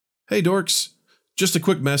Hey dorks, just a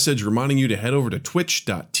quick message reminding you to head over to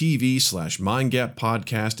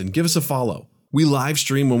twitch.tv/mindgappodcast and give us a follow. We live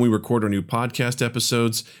stream when we record our new podcast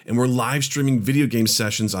episodes, and we're live streaming video game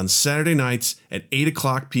sessions on Saturday nights at 8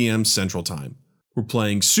 o'clock p.m. Central Time. We're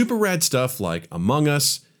playing super rad stuff like Among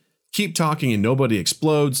Us, Keep Talking and Nobody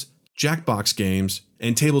Explodes, Jackbox games,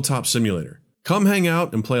 and Tabletop Simulator. Come hang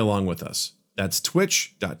out and play along with us. That's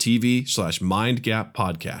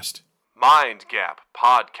twitch.tv/mindgappodcast. Mind Gap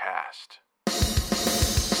Podcast.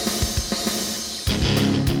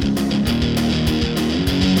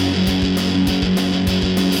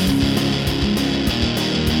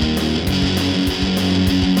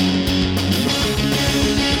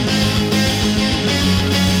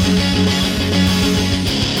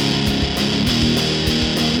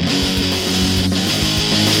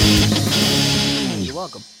 You're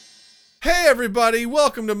welcome. Hey everybody,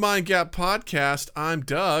 welcome to Mind Gap Podcast. I'm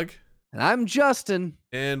Doug. And I'm Justin.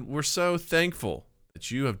 And we're so thankful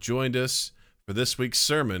that you have joined us for this week's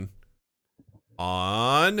sermon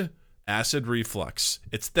on acid reflux.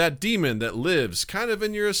 It's that demon that lives kind of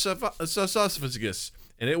in your esophagus,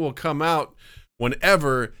 and it will come out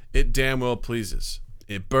whenever it damn well pleases.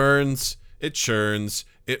 It burns, it churns,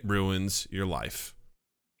 it ruins your life.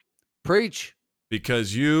 Preach.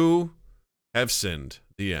 Because you have sinned.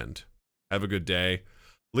 The end. Have a good day.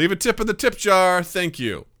 Leave a tip in the tip jar. Thank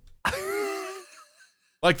you.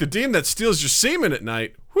 Like the demon that steals your semen at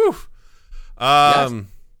night. Whew. Yes.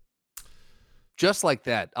 Just like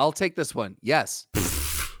that. I'll take this one. Yes.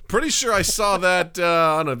 Pretty sure I saw that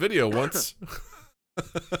on a video once.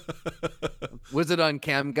 Was it on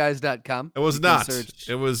camguys.com? It was not.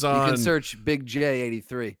 It was on... You can search Big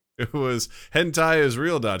J83. It was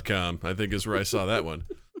hentaiisreal.com, I think is where I saw that one.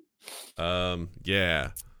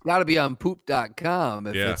 Yeah. Gotta be on poop.com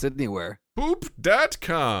if it's anywhere.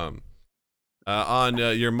 Poop.com. On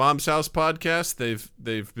your Mom's House podcast, they've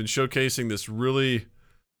been showcasing this really,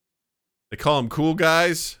 they call them cool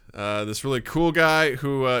guys. This really cool guy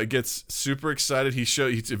who gets super excited. He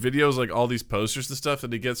videos like all these posters and stuff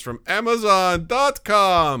that he gets from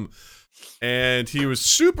Amazon.com, and he was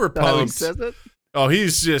super pumped. How he says it? Oh, he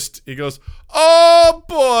goes, "Oh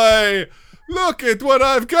boy, look at what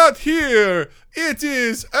I've got here. It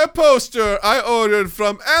is a poster I ordered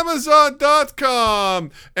from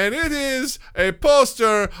Amazon.com, and it is a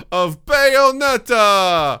poster of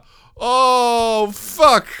Bayonetta. Oh,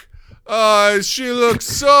 fuck. She looks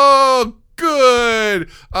so good.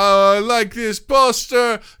 I like this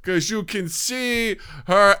poster because you can see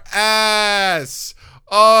her ass.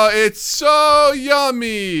 Oh, it's so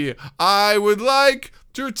yummy. I would like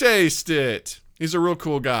to taste it." He's a real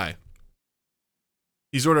cool guy.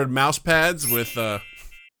 He's ordered mouse pads with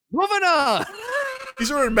Moving on.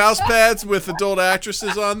 He's ordered mouse pads with adult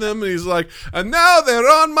actresses on them, and he's like, "And now they're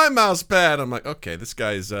on my mouse pad." I'm like, okay, this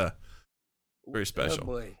guy's very special. Oh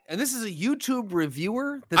boy. And this is a YouTube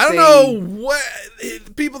reviewer? I don't know what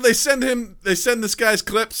people they send this guy's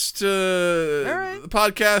clips to the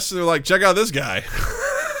podcast, and they're like, "Check out this guy."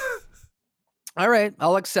 All right,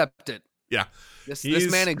 I'll accept it. Yeah.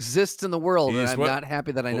 This man exists in the world, and I'm not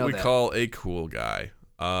happy that I know that. What we call a cool guy.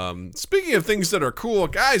 Speaking of things that are cool,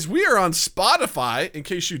 guys, we are on Spotify, in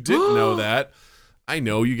case you didn't know that. I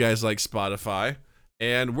know you guys like Spotify,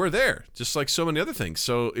 and we're there, just like so many other things.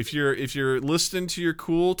 So if you're listening to your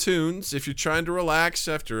cool tunes, if you're trying to relax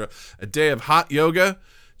after a day of hot yoga,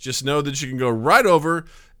 just know that you can go right over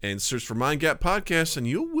and search for Mind Gap Podcast, and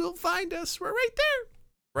you will find us. We're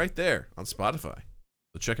right there on Spotify.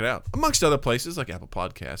 So check it out. Amongst other places like Apple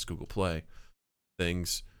Podcasts, Google Play,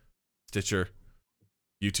 things, Stitcher,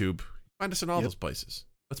 YouTube. Find us in all those places.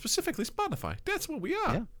 But specifically Spotify. That's what we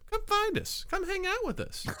are. Yeah. Come find us. Come hang out with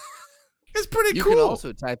us. It's pretty cool. You can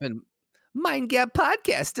also type in Mind Gap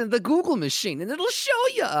Podcast in the Google machine, and it'll show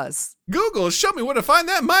you us. Google, show me where to find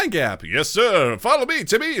that Mind Gap. Yes, sir. Follow me,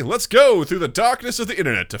 Timmy. Let's go through the darkness of the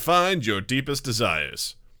internet to find your deepest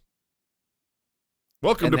desires.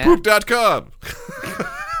 Welcome to poop.com.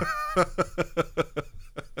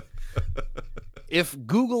 If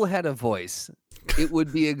Google had a voice, it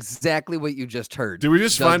would be exactly what you just heard. Did we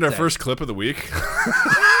just find our first clip of the week?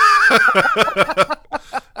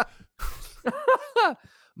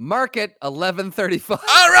 Market 11:35.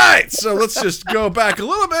 All right, so let's just go back a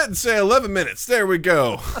little bit and say 11 minutes. There we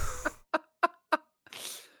go.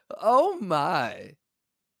 Oh my.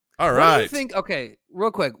 All right. What do you think? Okay, real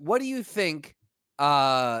quick. What do you think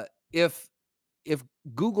if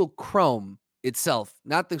Google Chrome itself,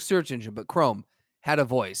 not the search engine, but Chrome, had a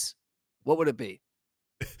voice? What would it be?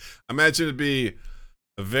 Imagine it'd be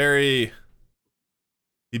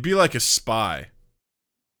he'd be like a spy.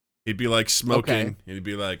 He'd be like smoking, and he'd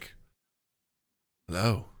be like,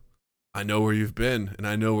 Hello. I know where you've been, and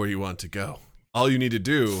I know where you want to go. All you need to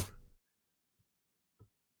do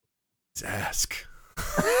is ask.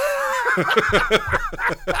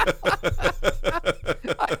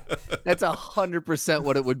 That's 100%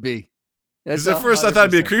 what it would be. Because at first I thought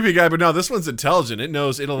it'd be a creepy guy, but no, this one's intelligent. It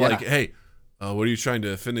knows. It'll Yeah. like, hey, what are you trying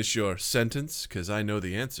to finish your sentence? Because I know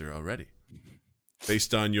the answer already,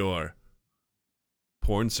 based on your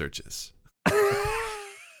porn searches.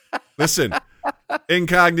 Listen,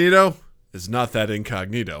 incognito is not that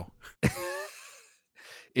incognito.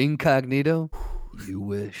 Incognito? You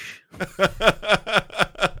wish.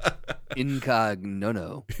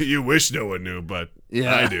 Incognito. You wish no one knew, but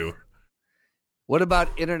Yeah. I do. What about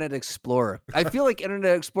Internet Explorer? I feel like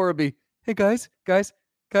Internet Explorer would be, hey guys, search me.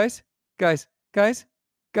 Guys,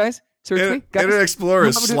 Internet Explorer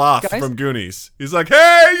is You want me to- Sloth guys? from Goonies. He's like,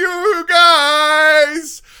 hey, you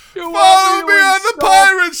guys, You follow want me me to on the install-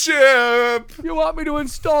 pirate ship. You want me to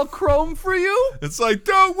install Chrome for you? It's like,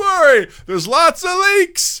 don't worry. There's lots of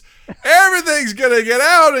leaks. Everything's going to get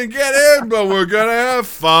out and get in, but we're going to have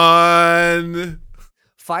fun.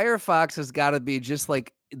 Firefox has got to be just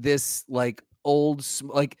like this, like old,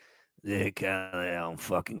 like they don't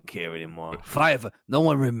fucking care anymore. Firefox, no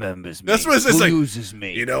one remembers me. That's what it's Who like. uses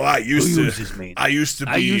me? You know, I used Who to uses me? I used to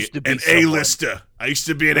be, I used to be an someone. A-lister. I used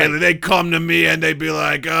to be an Right. A-lister. They'd come to me and they'd be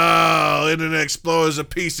like, oh, Internet Explorer's a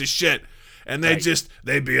piece of shit. And Right.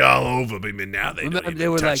 they'd be all over me. But now they don't Remember, even they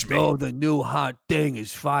were touch like, me. "Oh, the new hot thing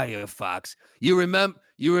is Firefox." You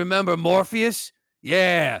remember Morpheus?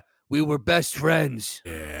 Yeah, we were best friends.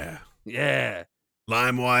 Yeah. Yeah.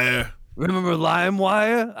 LimeWire. Remember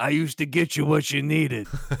LimeWire? I used to get you what you needed.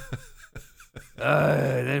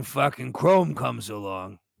 Then fucking Chrome comes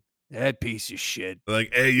along. That piece of shit.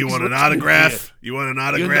 Like, hey, you He's want an listening to autograph? You want an You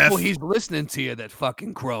autograph? know he's listening to you, that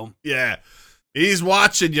fucking Chrome. Yeah. He's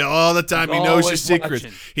watching you all the time. He's He knows your always secrets.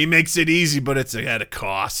 watching. He makes it easy, but it's at a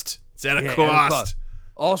cost. It's at a Yeah, at a cost. cost.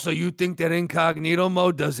 Also, you think that incognito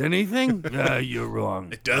mode does anything? You're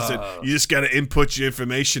wrong. It doesn't. You just got to input your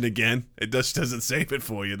information again. It just doesn't save it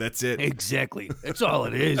for you. That's it. Exactly. That's all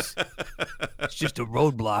it is. It's just a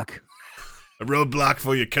roadblock. A roadblock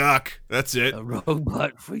for your cock. That's it. A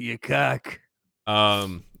roadblock for your cock.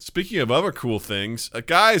 Speaking of other cool things,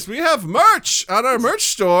 guys, we have merch on our merch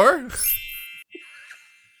store.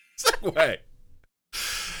 Segway.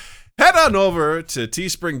 Head on over to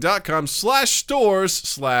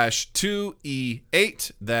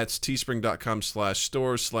teespring.com/stores/2E8. That's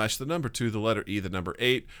teespring.com/stores/2,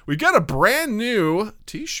 8. We got a brand new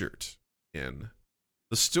t-shirt in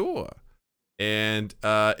the store. And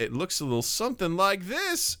it looks a little something like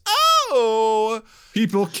this. Oh!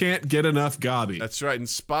 People can't get enough Gabi. That's right.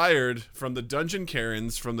 Inspired from the Dungeon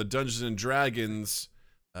Karens from the Dungeons and Dragons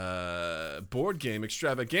board game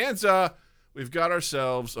extravaganza. We've got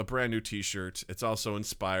ourselves a brand new t-shirt. It's also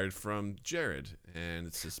inspired from Jared. And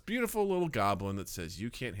it's this beautiful little goblin that says, "You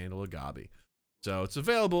can't handle a Gabi." So it's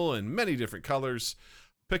available in many different colors.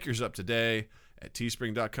 Pick yours up today at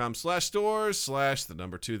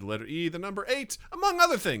teespring.com/stores/2, 8, among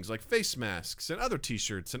other things like face masks and other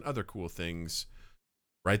t-shirts and other cool things.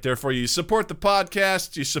 Right there for you. You support the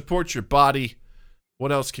podcast. You support your body.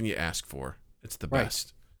 What else can you ask for? It's the Right.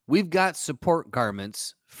 best. We've got support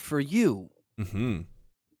garments for you. Mm-hmm.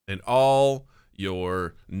 And all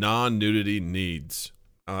your non-nudity needs.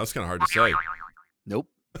 Oh, that's kind of hard to say. Nope.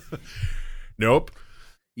 Nope.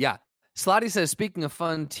 Yeah. Slotty says, speaking of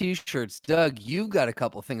fun t-shirts, Doug, you've got a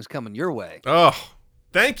couple things coming your way. Oh,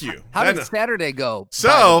 thank you. How did Saturday go?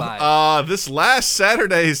 So, Bye. this last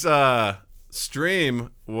Saturday's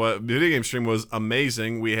stream, video game stream, was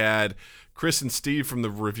amazing. We had Chris and Steve from the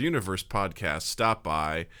Reviewniverse podcast stop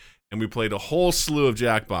by, and we played a whole slew of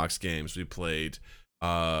Jackbox games. We played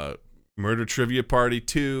Murder Trivia Party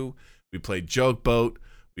 2. We played Joke Boat.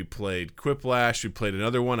 We played Quiplash. We played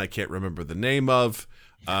another one I can't remember the name of.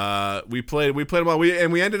 We played them all.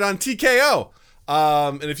 We ended on TKO.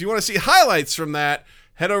 And if you want to see highlights from that,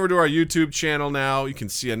 head over to our YouTube channel now. You can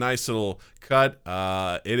see a nice little cut.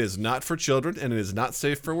 It is not for children, and it is not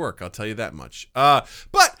safe for work. I'll tell you that much. But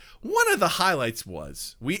one of the highlights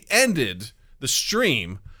was we ended the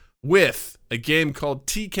stream with a game called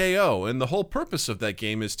TKO, and the whole purpose of that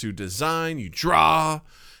game is to design, you draw,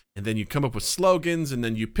 and then you come up with slogans, and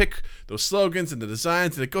then you pick those slogans and the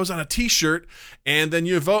designs, and it goes on a t-shirt, and then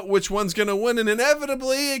you vote which one's going to win, and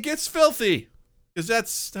inevitably it gets filthy, because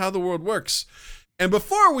that's how the world works. And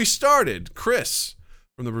before we started, Chris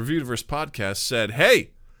from the Reviewniverse podcast said,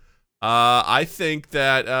 hey, I think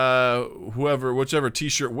that whichever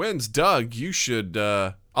t-shirt wins, Doug, you should,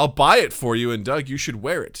 I'll buy it for you, and Doug, you should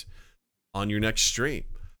wear it on your next stream.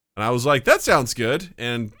 And I was like, that sounds good,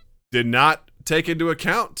 and did not take into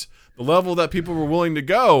account the level that people were willing to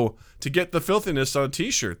go to get the filthiness on a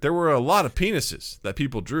t-shirt. There were a lot of penises that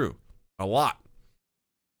people drew. A lot.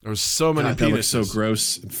 There was so many God, that looks penises. so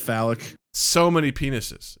gross and phallic. So many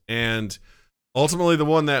penises. And ultimately the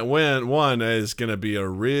one that won is going to be a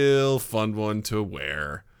real fun one to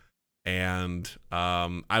wear. And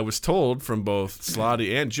I was told from both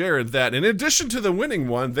Slotty and Jared that in addition to the winning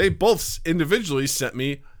one, they both individually sent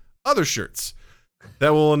me other shirts that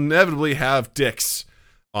will inevitably have dicks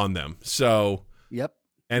on them. So, Yep.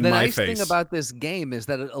 and the my nice face. thing about this game is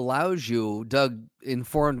that it allows you, Doug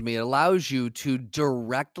informed me, it allows you to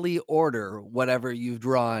directly order whatever you've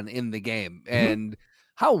drawn in the game. And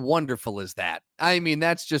how wonderful is that? I mean,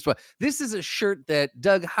 that's just what this is a shirt that,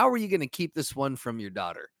 Doug, how are you going to keep this one from your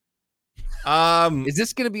daughter? Is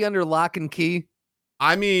this going to be under lock and key?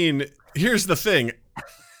 I mean, here's the thing.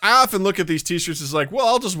 I often look at these t-shirts as like, well,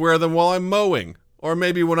 I'll just wear them while I'm mowing, or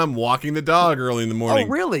maybe when I'm walking the dog early in the morning. Oh,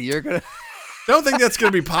 really? You're going to Don't think that's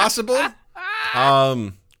going to be possible.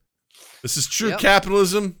 This is true Yep.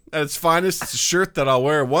 capitalism at its finest. It's a shirt that I'll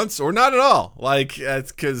wear once or not at all. Like,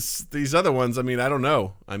 because these other ones, I mean, I don't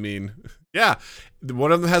know. I mean, yeah,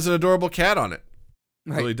 one of them has an adorable cat on it.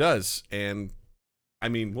 It really does. And I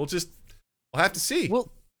mean, we'll have to see.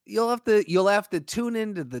 Well, you'll have to tune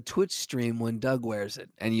into the Twitch stream when Doug wears it,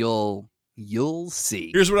 and you'll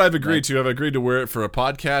see. Here's what I've agreed to. I've agreed to wear it for a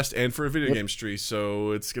podcast and for a video Yep. game stream,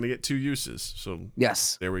 so it's going to get 2 uses. So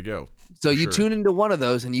Yes. there we go. So you Sure. tune into one of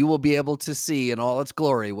those, and you will be able to see in all its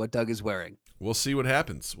glory what Doug is wearing. We'll see what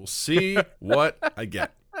happens. We'll see what I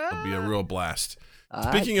get. It'll be a real blast.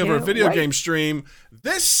 Speaking I of our can't video wait. game stream,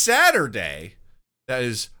 this Saturday, that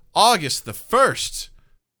is August the 1st,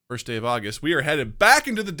 first day of August, we are headed back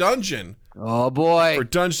into the dungeon Oh boy! for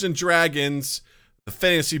Dungeons and Dragons, the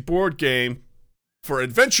fantasy board game, for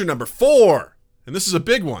adventure number 4. And this is a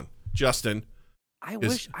big one, Justin. I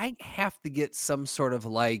wish I have to get some sort of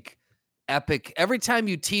like epic. Every time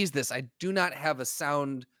you tease this, I do not have a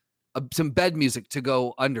sound, some bed music to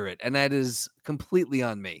go under it, and that is completely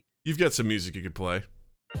on me. You've got some music you could play.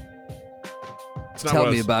 It's not Tell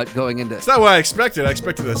what me about going into. It's not what I expected. I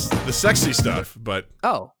expected the sexy stuff, but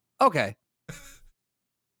Oh, okay.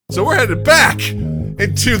 so we're headed back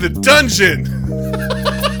into the dungeon.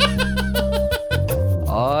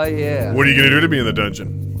 Oh yeah. What are you gonna do to me in the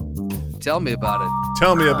dungeon? Tell me about it.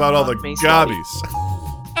 Tell me about all the Me, gobbies.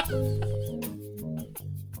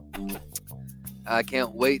 I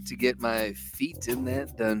can't wait to get my feet in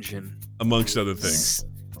that dungeon. Amongst other things.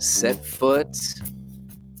 Set foot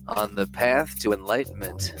on the path to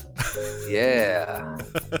enlightenment. Yeah.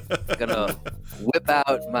 Gonna whip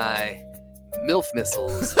out my MILF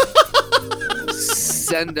missiles.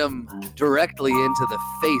 Send them directly into the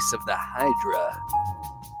face of the Hydra.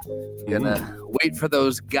 Gonna wait for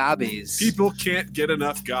those gobbies People can't get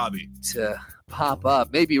enough gobby. to pop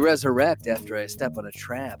up. Maybe resurrect after I step on a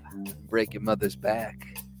trap. Break your mother's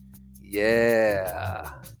back.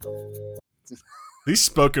 Yeah. These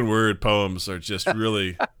spoken word poems are just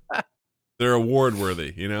really, they're award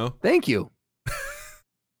worthy, you know? Thank you.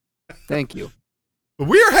 Thank you. But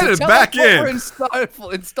we are headed Tell back us what we're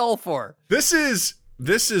in. install for. This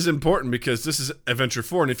is important because this is Adventure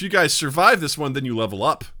 4. And if you guys survive this one, then you level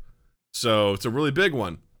up. So it's a really big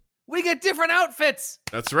one. We get different outfits.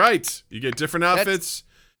 That's right. You get different outfits.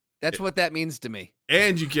 That's what that means to me.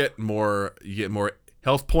 And you get more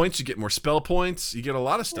health points, you get more spell points, you get a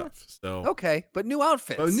lot of stuff. So Okay, but new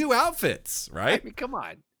outfits. new outfits, right? I mean, come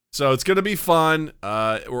on. So it's gonna be fun.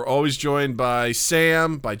 We're always joined by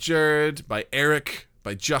Sam, by Jared, by Eric,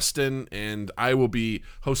 by Justin, and I will be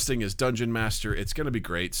hosting as Dungeon Master. It's gonna be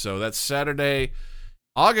great. So that's Saturday,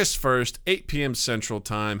 August 1st, 8 p.m. Central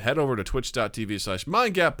Time. Head over to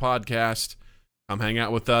twitch.tv/MindGapPodcast. Come hang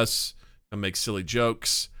out with us. Come make silly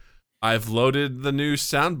jokes. I've loaded the new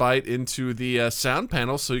soundbite into the sound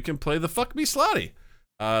panel so you can play the Fuck Me Slotty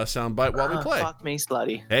soundbite while we play. Fuck me,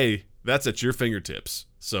 slutty. Hey, that's at your fingertips.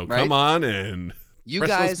 So Right. come on and You press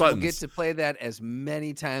those guys will buttons. get to play that as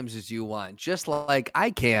many times as you want, just like I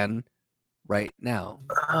can right now.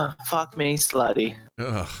 Fuck me, slutty.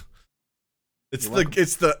 Ugh. It's You're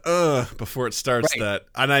the before it starts Right. that.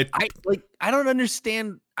 And I I don't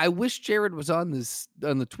understand. I wish Jared was on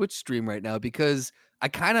the Twitch stream right now because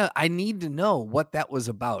I need to know what that was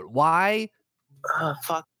about. Why?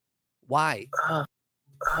 Fuck. Why?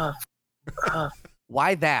 Uh,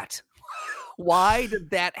 Why that? Why did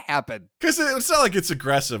that happen? because it's not like it's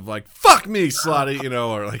aggressive, like fuck me, Slotty,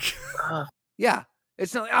 or like Yeah.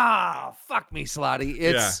 It's not like, fuck me, Slotty.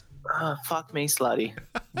 It's fuck me, slutty.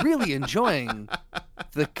 really enjoying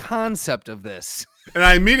the concept of this. And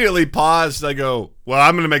I immediately paused. I go, well,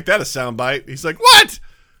 I'm going to make that a soundbite. He's like, what?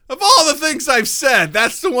 Of all the things I've said,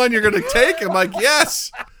 that's the one you're going to take? I'm like,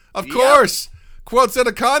 yes, of course. Quotes out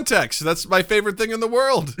of context. That's my favorite thing in the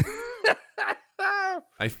world.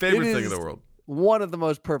 My favorite thing in the world. One of the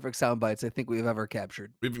most perfect sound bites I think we've ever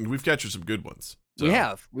captured. We've captured some good ones. So, We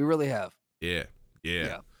have. We really have. Yeah.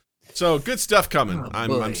 Yeah. So good stuff coming. Oh, I'm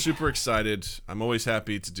boy. super excited. I'm always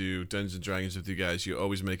happy to do Dungeons and Dragons with you guys. You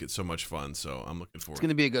always make it so much fun. So I'm looking forward. It's going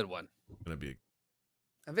to be a good one. It's gonna be.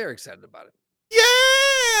 I'm very excited about it.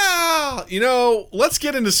 Yeah. Let's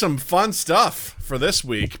get into some fun stuff for this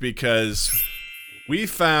week because we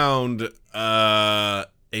found a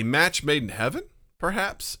match made in heaven,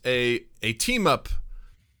 perhaps a team up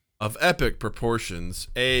of epic proportions,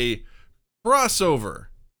 a crossover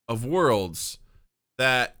of worlds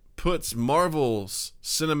that puts Marvel's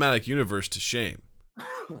cinematic universe to shame.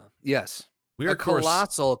 Yes. We are, A of course,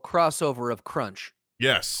 colossal crossover of crunch,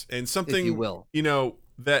 yes, and something if you will.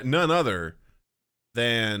 that none other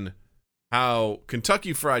than how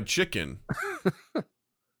Kentucky Fried Chicken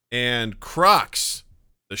and Crocs,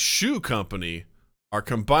 the shoe company, are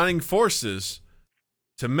combining forces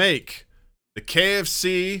to make the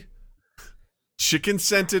KFC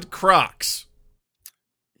chicken-scented Crocs.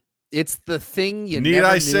 It's the thing you Need never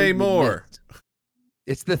I knew say you more? missed.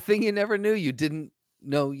 It's the thing you never knew you didn't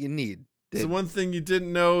know you need. It's the one thing you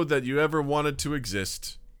didn't know that you ever wanted to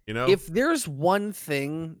exist. If there's one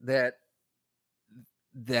thing that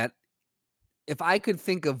if I could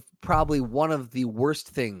think of probably one of the worst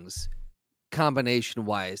things combination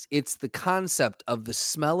wise, it's the concept of the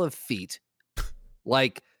smell of feet.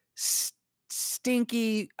 Like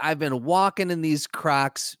stinky, I've been walking in these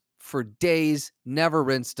Crocs for days, never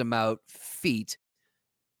rinsed them out, feet,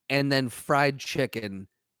 and then fried chicken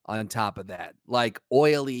on top of that. Like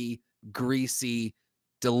oily, greasy,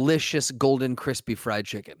 delicious, golden, crispy fried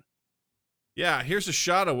chicken. Yeah, here's a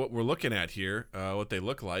shot of what we're looking at here, what they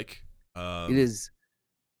look like. It is.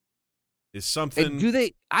 Something.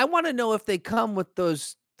 And I want to know if they come with the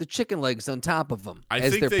chicken legs on top of them. I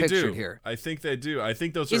as think they're they pictured do. here. I think they do. I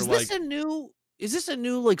think those Is are this like. is this a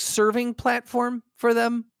new like serving platform for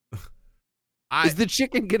them? Is the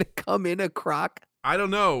chicken gonna come in a crock? I don't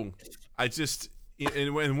know. I just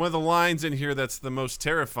and one of the lines in here that's the most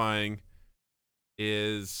terrifying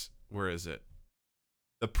is, where is it?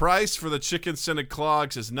 The price for the chicken scented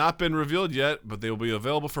clogs has not been revealed yet, but they will be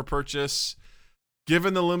available for purchase.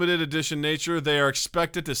 Given the limited edition nature, they are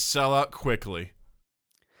expected to sell out quickly.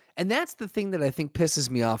 And that's the thing that I think pisses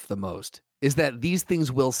me off the most, is that these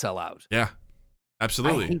things will sell out. Yeah,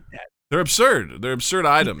 absolutely. I hate that. They're absurd. They're absurd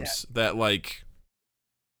items that like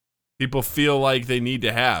people feel like they need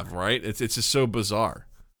to have, right? It's just so bizarre.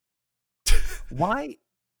 Why?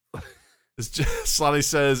 Slotty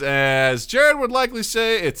says, as Jared would likely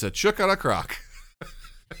say, it's a chook on a crock.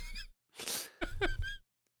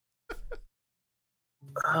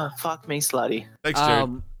 Fuck me, slutty. Thanks,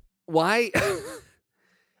 Jared. Why?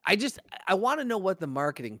 I want to know what the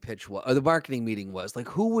marketing pitch was, or the marketing meeting was. Like,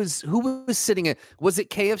 who was sitting at? Was it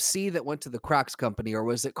KFC that went to the Crocs company, or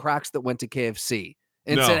was it Crocs that went to KFC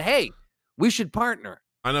and No. said, "Hey, we should partner"?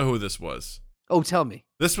 I know who this was. Oh, tell me.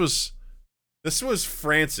 This was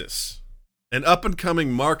Francis, an up and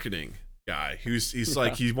coming marketing guy he's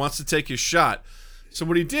like, he wants to take his shot. So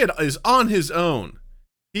what he did is, on his own,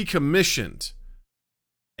 he commissioned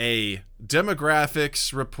a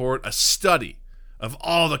demographics report, a study of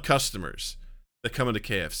all the customers that come into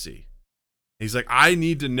KFC. He's like, I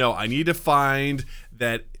need to know. I need to find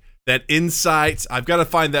that insights. I've got to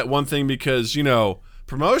find that one thing because,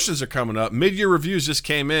 promotions are coming up. Mid-year reviews just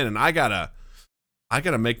came in, and I gotta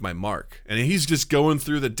make my mark. And he's just going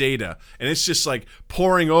through the data, and it's just like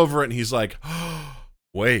pouring over it. And he's like, oh,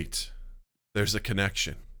 wait, there's a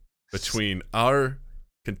connection between our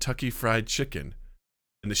Kentucky Fried Chicken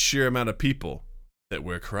and the sheer amount of people that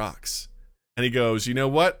wear Crocs. And he goes, you know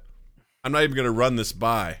what? I'm not even going to run this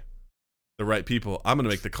by the right people. I'm going to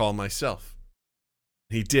make the call myself.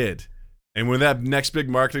 And he did. And when that next big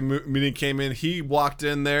marketing meeting came in, he walked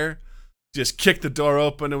in there, just kicked the door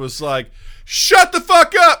open, and was like, shut the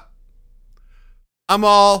fuck up! I'm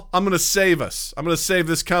going to save us. I'm going to save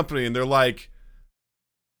this company. And they're like,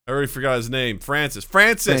 I already forgot his name. Francis,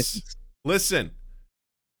 listen.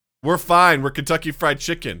 We're fine. We're Kentucky Fried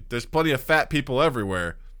Chicken. There's plenty of fat people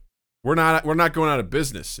everywhere. We're not going out of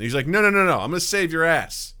business. And he's like, no. I'm going to save your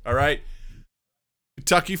ass. All right?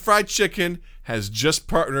 Kentucky Fried Chicken has just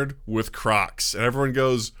partnered with Crocs. And everyone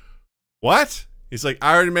goes, what? He's like,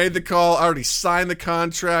 I already made the call. I already signed the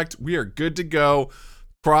contract. We are good to go.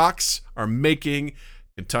 Crocs are making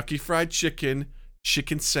Kentucky Fried Chicken,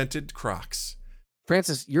 chicken-scented Crocs.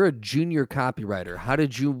 Francis, you're a junior copywriter. How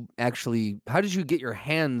did you get your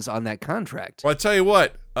hands on that contract? Well, I tell you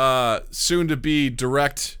what, soon to be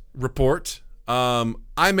direct report.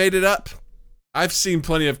 I made it up. I've seen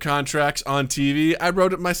plenty of contracts on TV. I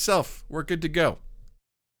wrote it myself. We're good to go.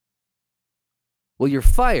 Well, you're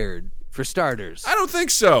fired for starters. I don't think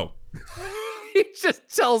so. He just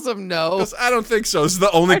tells him no. 'Cause I don't think so. This is the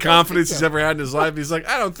only I don't confidence think he's so. ever had in his life. He's like,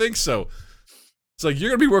 I don't think so. It's like, you're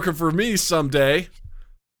going to be working for me someday,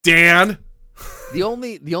 Dan. The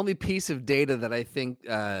only piece of data that I think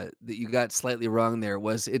that you got slightly wrong there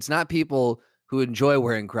was it's not people who enjoy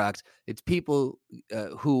wearing Crocs. It's people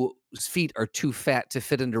whose feet are too fat to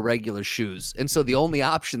fit into regular shoes. And so the only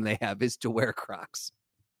option they have is to wear Crocs.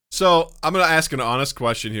 So I'm going to ask an honest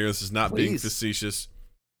question here. This is not being Please. facetious.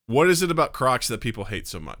 What is it about Crocs that people hate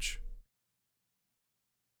so much?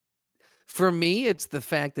 For me, it's the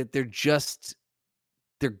fact that they're just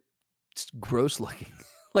gross looking.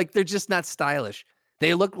 Like they're just not stylish.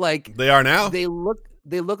 They look like They are now? they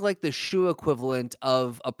look like the shoe equivalent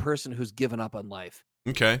of a person who's given up on life,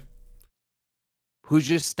 Okay. who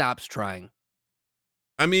just stops trying.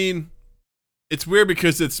 I mean, it's weird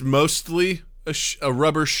because it's mostly a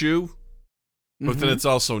rubber shoe, but then Mhm. it's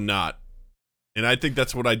also not. And I think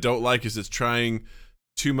that's what I don't like is it's trying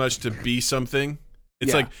too much to be something.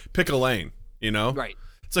 It's Yeah. like pick a lane, you know? Right.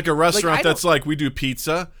 It's like a restaurant I that's like we do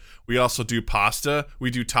pizza, we also do pasta, we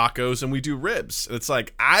do tacos, and we do ribs. And it's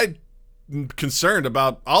like I'm concerned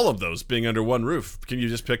about all of those being under one roof. Can you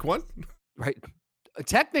just pick one? Right.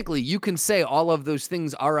 Technically, you can say all of those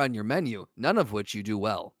things are on your menu, none of which you do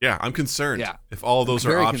well. Yeah, I'm concerned. Yeah. If all of those are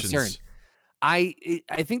Very options. concerned. I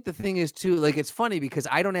think the thing is too, like it's funny because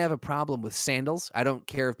I don't have a problem with sandals. I don't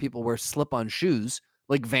care if people wear slip-on shoes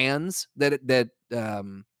like Vans that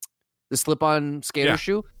the slip-on skater Yeah.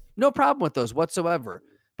 shoe. No problem with those whatsoever.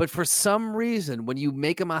 But for some reason, when you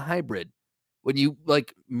make them a hybrid, when you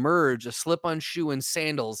like merge a slip-on shoe and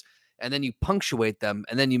sandals, and then you punctuate them,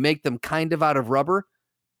 and then you make them kind of out of rubber,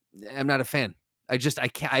 I'm not a fan. I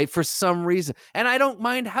can't. For some reason, and I don't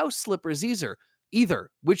mind house slippers either,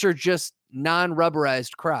 which are just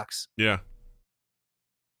non-rubberized Crocs. Yeah.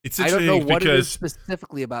 It's I don't know interesting what it is because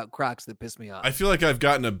specifically about Crocs that piss me off. I feel like I've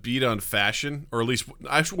gotten a beat on fashion, or at least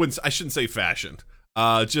I shouldn't say fashion.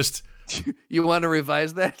 Just You want to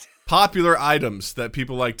revise that? popular items that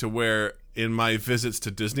people like to wear in my visits to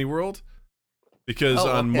Disney World. Because Oh,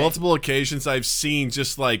 on okay. multiple occasions I've seen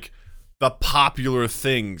just like the popular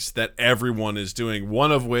things that everyone is doing.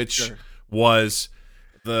 One of which Sure. was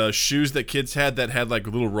the shoes that kids had that had like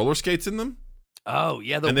little roller skates in them. Oh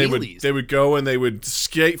yeah, the And wheelies. they would go and they would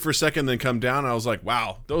skate for a second, then come down. And I was like,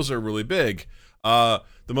 wow, those are really big. The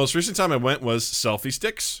most recent time I went was selfie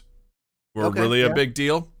sticks were Okay, really yeah. a big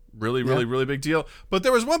deal. Really, Yeah. really, really big deal. But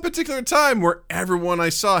there was one particular time where everyone I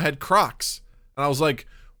saw had Crocs. And I was like,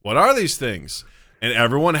 what are these things? And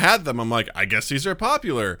everyone had them. I'm like, I guess these are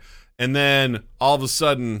popular. And then all of a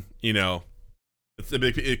sudden, you know,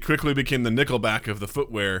 it quickly became the Nickelback of the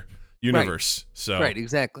footwear universe. So Right,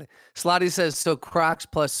 exactly. Slotty says, so Crocs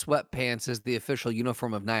plus sweatpants is the official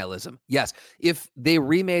uniform of nihilism. Yes, if they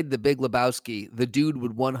remade The Big Lebowski, the dude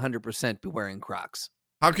would 100% be wearing Crocs.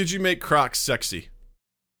 how could you make Crocs sexy?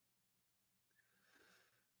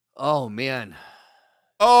 Oh, man.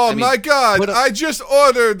 Oh I mean, my God! put a- I just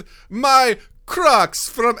ordered my Crocs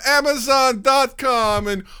from Amazon.com,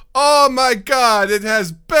 and oh my God, it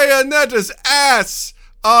has Bayonetta's ass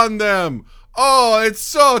on them. Oh, it's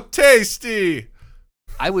so tasty.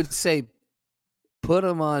 I would say put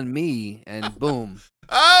them on me and boom,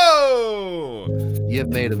 Oh, you've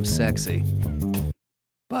made them sexy.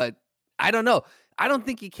 But I don't know. I don't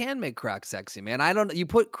think you can make Crocs sexy, man. You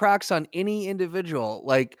put Crocs on any individual,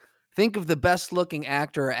 like think of the best looking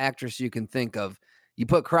actor or actress you can think of. You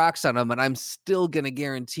put Crocs on them, and I'm still going to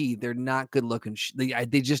guarantee they're not good looking.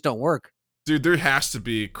 They just don't work. dude, there has to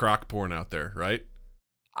be Croc porn out there, right?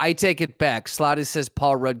 I take it back. Slotty says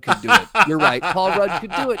Paul Rudd could do it. You're right. Paul Rudd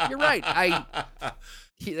could do it. You're right.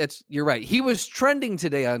 You're right. He was trending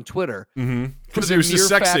today on Twitter. Mm-hmm. for Because the he was just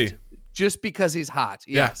mere sexy. fact- just because he's hot.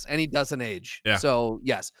 Yeah. Yes. And he doesn't age. Yeah. So,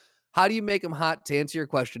 yes. How do you make him hot? To answer your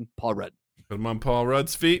question, Paul Rudd. Put them on Paul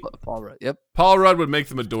Rudd's feet. Paul Rudd. Yep. Paul Rudd would make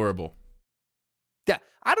them adorable. Yeah.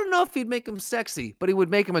 I don't know if he'd make him sexy, but he would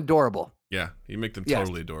make him adorable. Yeah, he'd make them Yes.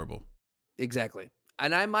 totally adorable. Exactly.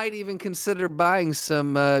 And I might even consider buying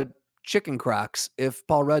some chicken Crocs if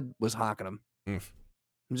Paul Rudd was hawking them. Mm.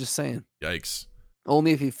 I'm just saying. Yikes.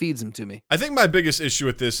 Only if he feeds them to me. I think my biggest issue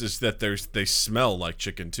with this is that they smell like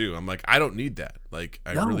chicken too. I'm like, I don't need that. Like,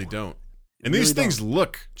 I No. really don't. And You these really things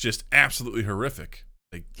look just absolutely horrific.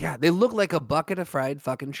 Yeah, they look like a bucket of fried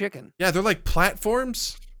fucking chicken. Yeah, they're like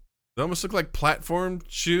platforms. They almost look like platform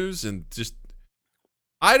shoes, and just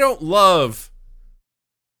I don't love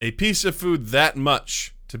a piece of food that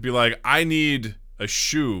much to be like, I need a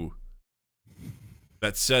shoe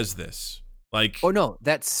that says this. Like, Oh no,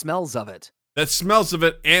 that smells of it. that smells of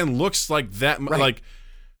it and looks like that. Right. Like,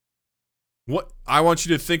 what I want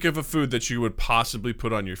you to think of a food that you would possibly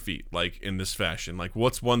put on your feet, like in this fashion. Like,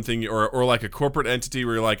 what's one thing, or like a corporate entity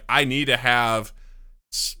where you're like, I need to have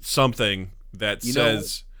something that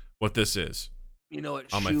says what this is. You know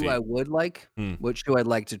what On my shoe feet. I would like? Hmm. What shoe I'd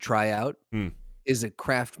like to try out Hmm. is a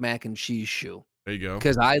Kraft mac and cheese shoe. There you go.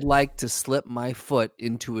 Because I'd like to slip my foot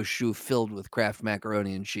into a shoe filled with Kraft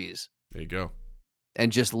macaroni and cheese There you go.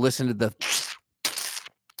 and just listen to the.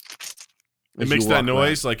 It as makes you that walk around.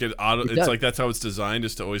 noise like it's does. like that's how it's designed,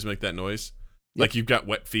 is to always make that noise. Yep. Like you've got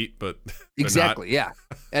wet feet, but they're Exactly, yeah.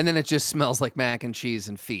 And then it just smells like mac and cheese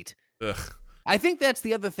and feet. not. Ugh. I think that's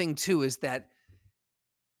the other thing too, is that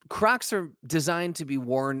Crocs are designed to be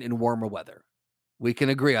worn in warmer weather. We can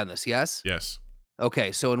agree on this, yes? Yes.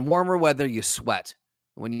 Okay, so in warmer weather, you sweat.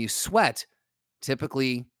 When you sweat,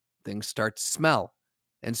 typically things start to smell.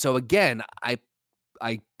 And so again,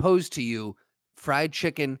 I pose to you fried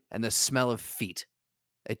chicken and the smell of feet.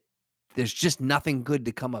 There's just nothing good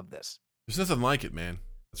to come of this. There's nothing like it, man.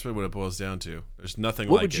 That's really what it boils down to. There's nothing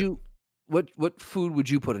What like would it. you what food would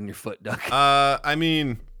you put on your foot, Doug? I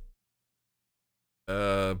mean,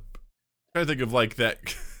 trying to think of like that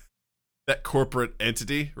that corporate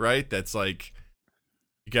entity, right? That's like,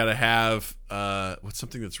 you gotta have what's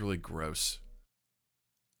something that's really gross?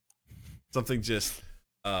 Something just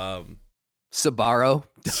Sbarro.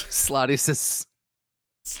 Slotty says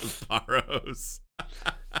Sbarros.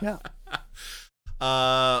 Yeah.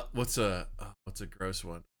 What's a gross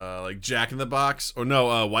one? Like Jack in the Box, or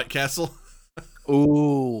no, White Castle.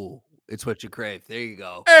 ooh, it's what you crave. There you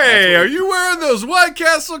go. Hey, are you wearing those White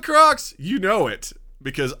Castle Crocs? You know it,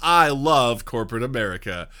 because I love corporate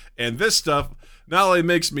America, and this stuff not only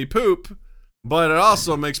makes me poop, but it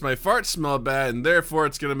also makes my farts smell bad, and therefore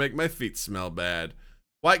it's gonna make my feet smell bad.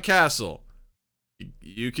 White Castle,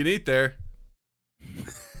 you can eat there.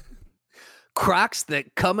 Crocs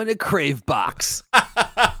that come in a crave box.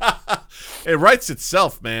 It writes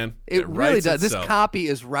itself, man. It really writes does. itself. This copy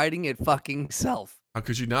is writing it fucking self. How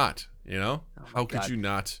could you not? You know? Oh my How could God. you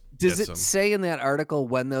not? Does get it some? say in that article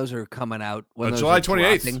when those are coming out? When those July are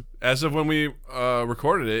 28th. dropping? As of when we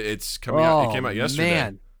recorded it, it's coming out. It came out yesterday.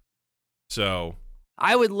 Man, So,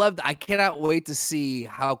 I would love. I cannot wait to see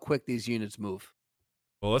how quick these units move.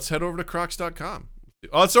 well, let's head over to crocs.com.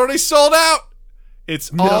 Oh, it's already sold out.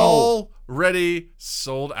 It's No. already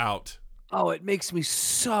sold out. Oh, it makes me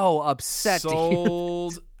so upset. to hear.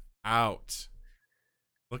 Sold out.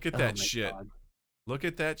 Look at Oh that my shit. God. Look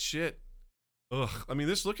at that shit. Ugh. I mean,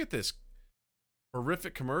 look at this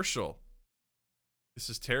horrific commercial. This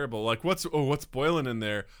is terrible. Like, what's boiling in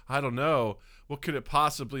there? I don't know. What could it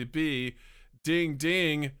possibly be? Ding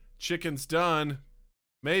ding. Chicken's done.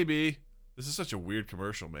 Maybe. This is such a weird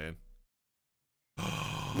commercial, man.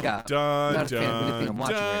 Yeah, Done, not a fan of anything done, I'm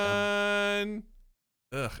watching right done.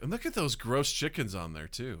 Ugh. And look at those gross chickens on there,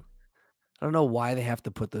 too. I don't know why they have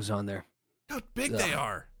to put those on there. How big they Ugh.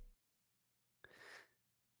 are.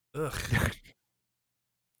 Ugh.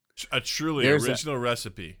 A truly There's original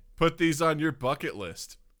recipe. Put these on your bucket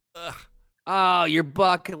list. Ugh. Oh, your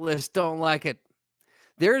bucket list. Don't like it.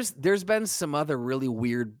 There's been some other really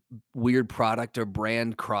weird product or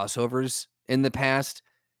brand crossovers in the past,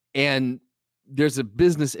 and there's a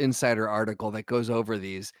Business Insider article that goes over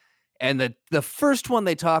these. And the first one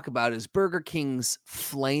they talk about is Burger King's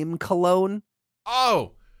Flame Cologne.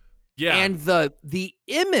 Oh, yeah. And the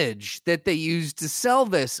image that they used to sell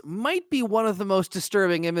this might be one of the most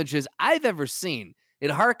disturbing images I've ever seen.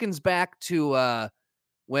 It harkens back to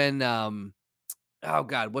when oh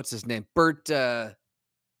God, what's his name? Burt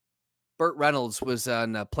Reynolds was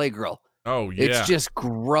on Playgirl. Oh, yeah. It's just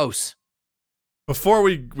gross. Before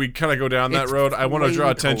we kind of go down that It's road, I want to draw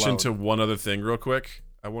flame attention cologne. to one other thing real quick.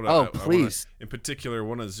 I want to. Oh, please. In particular,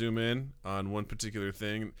 want to zoom in on one particular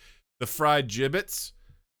thing. The fried gibbets.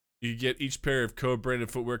 You get each pair of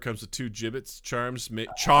co-branded footwear comes with 2 gibbets, charms made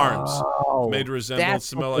to resemble and that's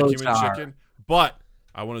smell what like those human are. chicken. But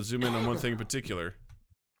I want to zoom in on one thing in particular.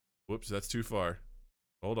 Whoops, that's too far.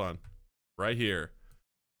 Hold on. Right here.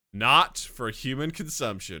 Not for human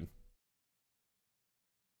consumption.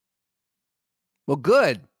 Well,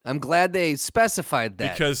 good. I'm glad they specified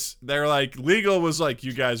that. Because they're like, legal was like,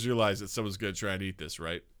 you guys realize that someone's going to try and eat this,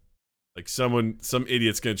 right? Like some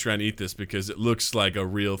idiot's going to try and eat this because it looks like a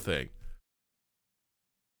real thing.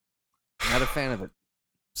 Not a fan of it.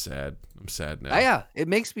 Sad. I'm sad now. Yeah, it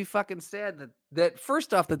makes me fucking sad that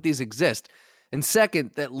first off that these exist, and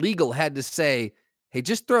second that legal had to say, hey,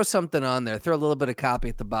 just throw something on there, throw a little bit of copy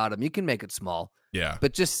at the bottom. You can make it small, Yeah.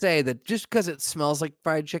 but just say that just because it smells like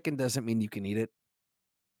fried chicken doesn't mean you can eat it.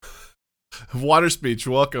 Water Speech,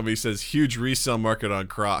 welcome. He says, huge resale market on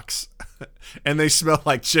Crocs. And they smell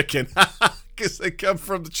like chicken because they come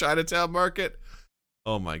from the Chinatown market.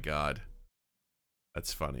 Oh, my God.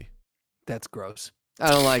 That's funny. That's gross. I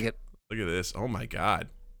don't like it. Look at this. Oh, my God.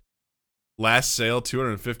 Last sale,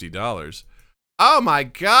 $250. Oh, my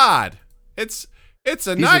God. It's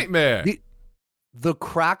a nightmare. The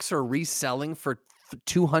Crocs are reselling for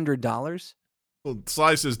 $200. Well,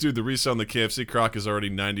 Sly says, dude, the resale on the KFC Croc is already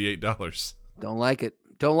 $98. Don't like it.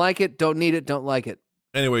 Don't like it. Don't need it. Don't like it.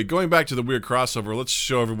 Anyway, going back to the weird crossover, let's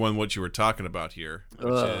show everyone what you were talking about here,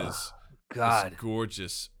 which is God, this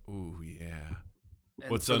gorgeous. Ooh, yeah.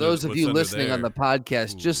 And for those of you listening on the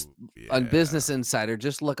podcast, just on Business Insider,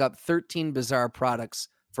 just look up 13 bizarre products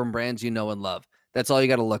from brands you know and love. That's all you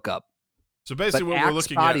got to look up. So basically, what we're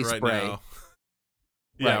looking at right now.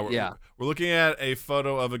 We're looking at a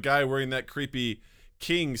photo of a guy wearing that creepy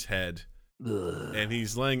king's head. Ugh. And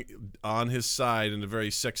he's laying on his side in a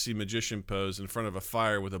very sexy magician pose in front of a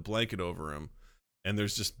fire with a blanket over him. And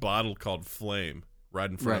there's this bottle called Flame right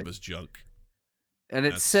in front of his junk. And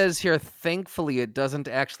it says here, thankfully, it doesn't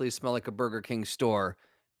actually smell like a Burger King store,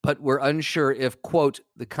 but we're unsure if, quote,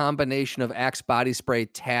 the combination of Axe body spray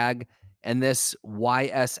tag and this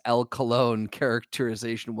YSL cologne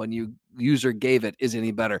characterization when user gave it is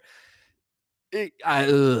any better.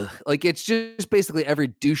 It's just basically every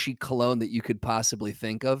douchey cologne that you could possibly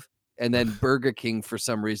think of. And then Burger King, for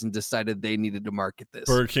some reason, decided they needed to market this.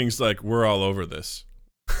 Burger King's like, we're all over this.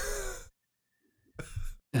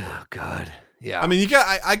 Oh, God. Yeah. I mean,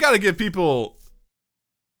 I got to give people,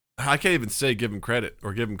 I can't even say give them credit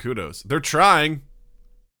or give them kudos. They're trying to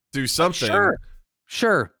do something.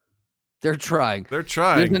 Sure. They're trying. There's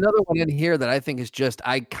another one in here that I think is just,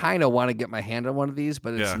 I kind of want to get my hand on one of these,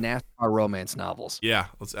 but it's NASCAR romance novels. Yeah,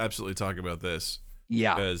 let's absolutely talk about this.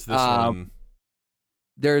 Yeah. Because this one.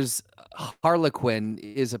 There's Harlequin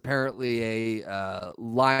is apparently a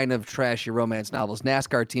line of trashy romance novels.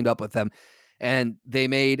 NASCAR teamed up with them, and they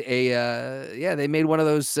made they made one of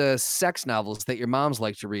those sex novels that your moms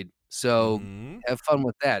like to read. So have fun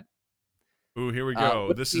with that. Ooh, here we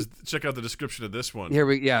go. Check out the description of this one.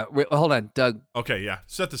 Hold on, Doug. Okay, yeah.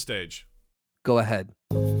 Set the stage. Go ahead.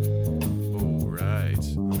 All right.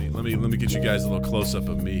 Let me get you guys a little close up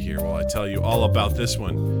of me here while I tell you all about this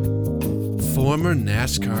one. Former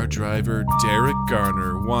NASCAR driver Derek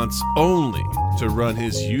Garner wants only to run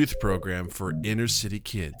his youth program for inner city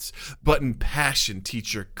kids, but Impassion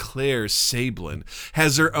teacher Claire Sablin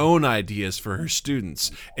has her own ideas for her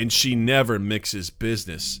students, and she never mixes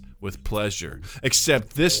business with pleasure.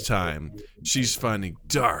 Except this time, she's finding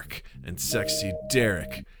dark and sexy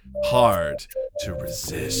Derek hard to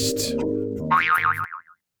resist.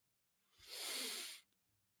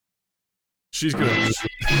 She's gonna.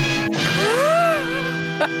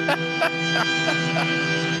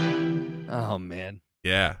 Oh, man.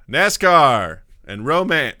 Yeah. NASCAR and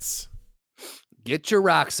romance. Get your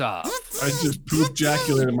rocks off. I just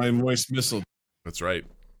ejaculated my moist missile. That's right.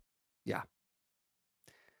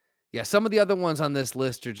 Yeah, some of the other ones on this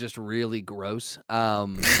list are just really gross.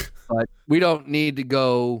 But we don't need to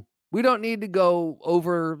go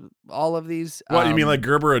over all of these. What, you mean like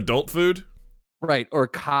Gerber adult food? Right, or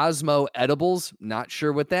Cosmo edibles. Not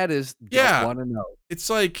sure what that is. Yeah. Want to know. It's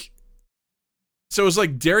like, so it's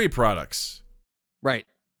like dairy products. Right.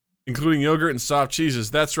 Including yogurt and soft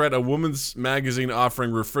cheeses. That's right, a woman's magazine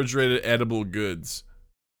offering refrigerated edible goods.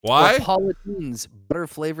 Why? Or Paula Deen's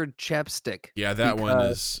butter-flavored chapstick. Yeah, that one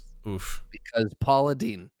is, oof. Because Paula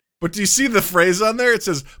Deen. But do you see the phrase on there? It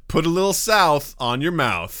says, put a little south on your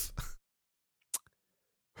mouth.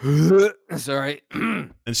 Sorry.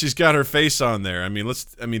 And she's got her face on there.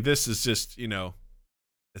 This is just,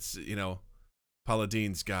 Paula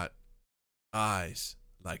Deen's got eyes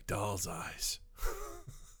like doll's eyes.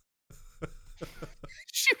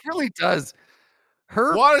 She really does.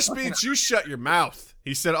 Her Water Speech, you shut your mouth.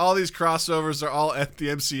 He said all these crossovers are all at the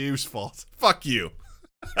MCU's fault. Fuck you.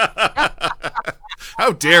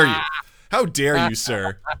 How dare you? How dare you,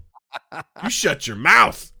 sir? You shut your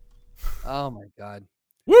mouth. Oh my God.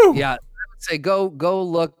 Woo! Yeah, I would say go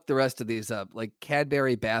look the rest of these up. Like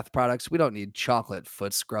Cadbury bath products. We don't need chocolate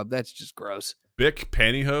foot scrub. That's just gross. Bic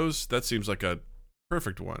pantyhose. That seems like a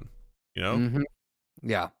perfect one. You know? Mm-hmm.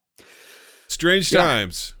 Yeah. Strange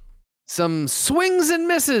times. Some swings and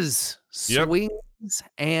misses. Yep. Swings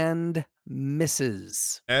and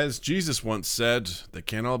misses. As Jesus once said, they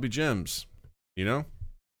can't all be gems. You know?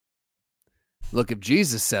 Look, if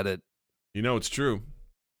Jesus said it, You know it's true.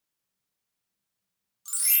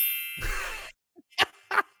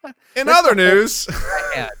 In other news,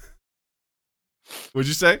 I had. what'd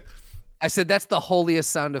you say? I said that's the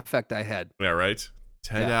holiest sound effect I had. Yeah, right.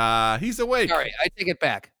 Ta-da! He's awake. Sorry, I take it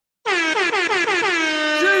back.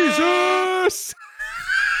 Jesus.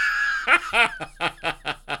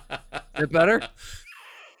 Is it better?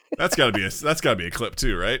 That's gotta be a clip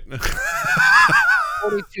too, right?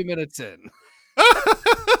 42 minutes in.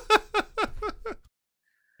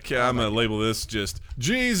 Okay, I'm gonna label this just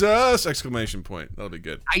Jesus! Exclamation point. That'll be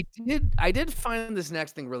good. I did find this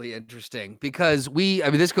next thing really interesting because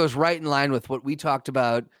this goes right in line with what we talked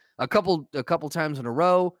about a couple times in a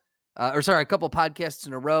row, a couple podcasts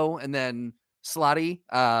in a row, and then Slotty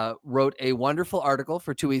wrote a wonderful article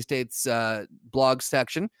for Two East Eighth's blog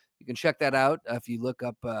section. You can check that out if you look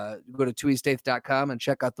up, go to twoeasteighth.com and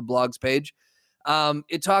check out the blogs page.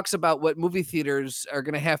 It talks about what movie theaters are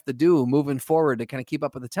going to have to do moving forward to kind of keep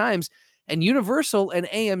up with the times. And Universal and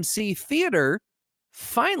AMC Theater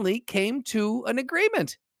finally came to an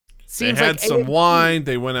agreement. They had some wine.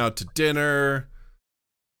 They went out to dinner.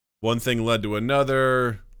 One thing led to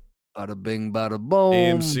another. Bada bing, bada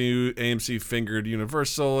boom. AMC fingered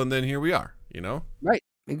Universal, and then here we are, you know? Right,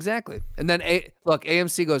 exactly. And then,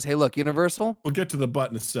 AMC goes, hey, look, Universal. We'll get to the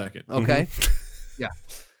butt in a second. Okay. Yeah.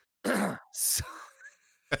 So,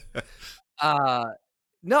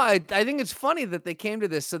 no, I think it's funny that they came to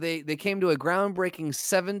this. So they came to a groundbreaking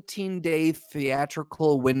 17-day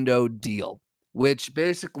theatrical window deal, which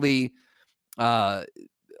basically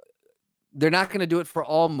they're not going to do it for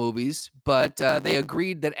all movies, but they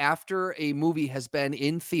agreed that after a movie has been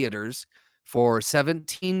in theaters for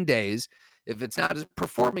 17 days, if it's not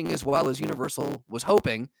performing as well as Universal was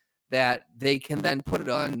hoping, that they can then put it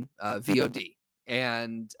on VOD.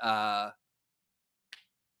 And the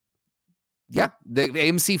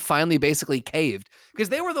AMC finally basically caved because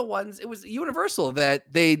they were the ones. It was Universal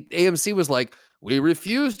that AMC was like, we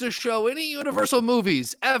refuse to show any Universal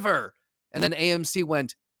movies ever. And then AMC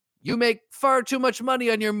went, you make far too much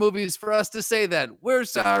money on your movies for us to say that. We're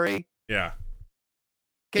sorry. Yeah.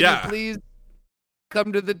 Can you please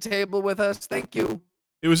come to the table with us? Thank you.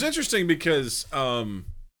 It was interesting because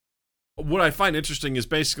what I find interesting is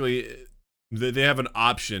basically they have an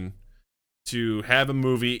option to have a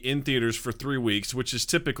movie in theaters for 3 weeks, which is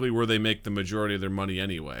typically where they make the majority of their money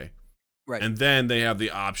anyway. Right. And then they have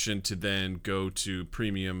the option to then go to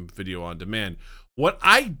premium video on demand. What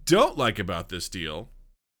I don't like about this deal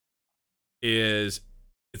is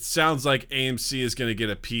it sounds like AMC is going to get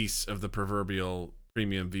a piece of the proverbial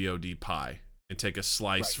premium VOD pie and take a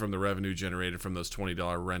slice from the revenue generated from those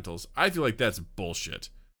 $20 rentals. I feel like that's bullshit.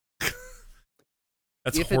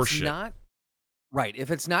 That's horseshit.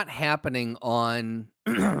 If it's not happening on,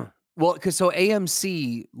 well, because so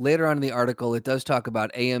AMC, later on in the article, it does talk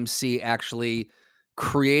about AMC actually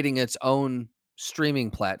creating its own streaming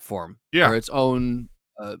platform. Yeah. Or its own,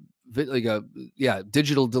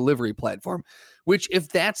 digital delivery platform, which if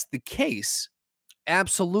that's the case,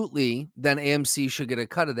 absolutely, then AMC should get a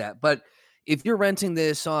cut of that. But if you're renting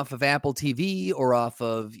this off of Apple TV or off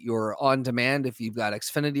of your on-demand, if you've got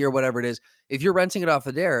Xfinity or whatever it is, if you're renting it off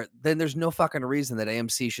of there, then there's no fucking reason that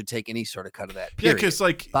AMC should take any sort of cut of that. Period. Yeah, because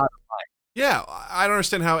I don't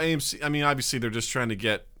understand how AMC. I mean, obviously they're just trying to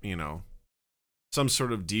get some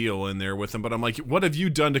sort of deal in there with them. But I'm like, what have you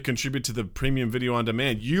done to contribute to the premium video on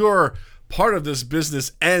demand? Your part of this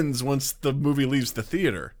business ends once the movie leaves the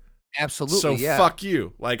theater. Absolutely. So yeah. fuck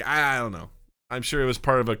you. Like I don't know. I'm sure it was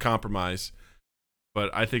part of a compromise, but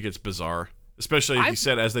I think it's bizarre, especially if you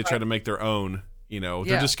said as they try to make their own.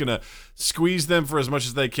 They're just going to squeeze them for as much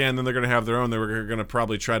as they can. Then they're going to have their own. They're going to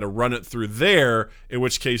probably try to run it through there, in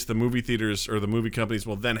which case the movie theaters or the movie companies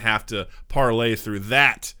will then have to parlay through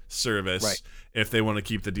that service if they want to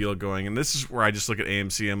keep the deal going. And this is where I just look at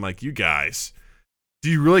AMC. I'm like, you guys, do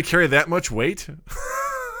you really carry that much weight?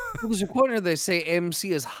 Well, there's a quote here. They say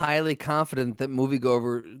AMC is highly confident that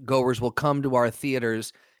moviegoers will come to our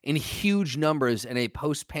theaters in huge numbers in a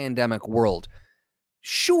post-pandemic world.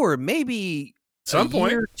 Sure, maybe some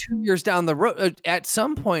point, 2 years down the road, at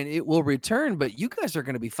some point it will return, but you guys are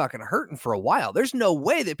going to be fucking hurting for a while. There's no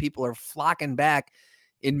way that people are flocking back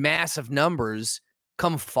in massive numbers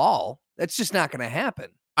come fall. That's just not going to happen.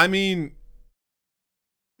 I mean,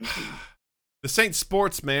 this ain't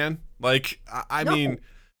sports, man. Like, I mean,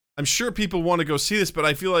 I'm sure people want to go see this, but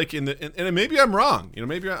I feel like and maybe I'm wrong.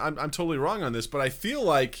 Maybe I'm totally wrong on this, but I feel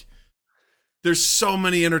like there's so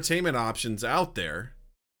many entertainment options out there,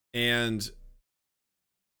 and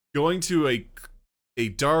going to a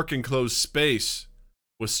dark enclosed space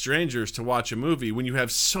with strangers to watch a movie when you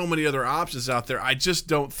have so many other options out there. I just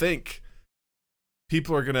don't think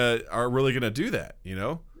people are really gonna do that, you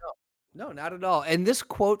know? No, not at all. And this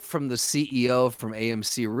quote from the CEO from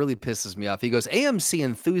AMC really pisses me off. He goes, AMC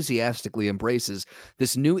enthusiastically embraces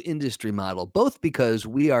this new industry model, both because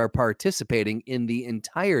we are participating in the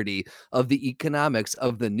entirety of the economics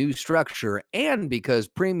of the new structure and because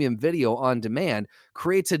premium video on demand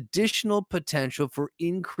creates additional potential for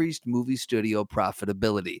increased movie studio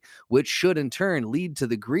profitability, which should in turn lead to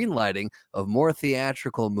the greenlighting of more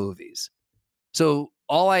theatrical movies. So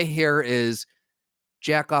all I hear is,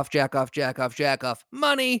 jack off, jack off, jack off, jack off,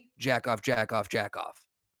 money, jack off, jack off, jack off.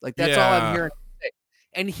 Like, that's all I'm hearing.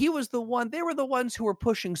 And they were the ones who were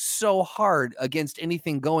pushing so hard against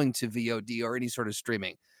anything going to VOD or any sort of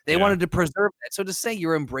streaming. They wanted to preserve that. So to say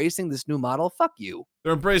you're embracing this new model, fuck you.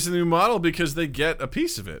 They're embracing the new model because they get a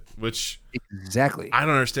piece of it, which exactly. I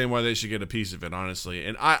don't understand why they should get a piece of it, honestly.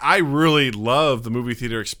 And I really love the movie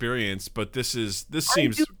theater experience, but this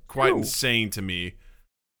seems quite insane to me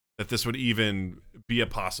that this would even be a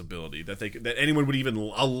possibility, that anyone would even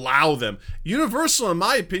allow them. Universal, in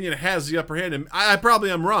my opinion, has the upper hand, and I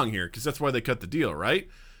probably am wrong here because that's why they cut the deal, right?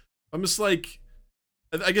 I'm just like,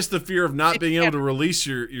 I guess the fear of not being able to release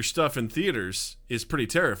your stuff in theaters is pretty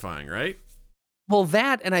terrifying, right? Well,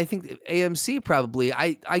 that, and I think AMC probably,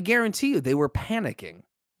 I guarantee you, they were panicking.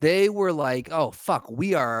 They were like, oh, fuck,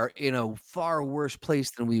 we are in a far worse place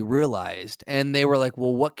than we realized. And they were like,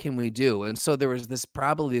 well, what can we do? And so there was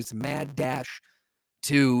probably this mad dash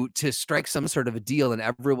to strike some sort of a deal. And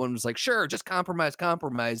everyone was like, sure, just compromise.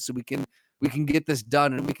 So we can get this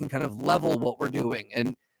done and we can kind of level what we're doing.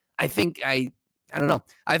 And I think, I don't know.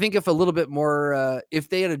 I think if a little bit more, if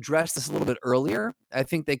they had addressed this a little bit earlier, I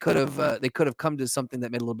think they could have come to something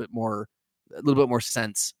that made a little bit more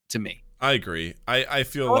sense to me. I agree. I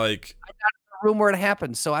feel like I got in a room where it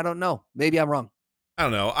happened, so I don't know. Maybe I'm wrong. I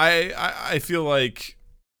don't know. I feel like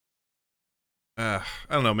I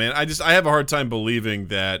don't know, man. I have a hard time believing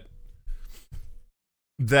that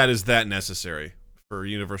is that necessary for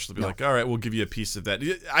Universal to be like, all right, we'll give you a piece of that.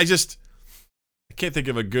 I can't think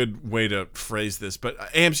of a good way to phrase this, but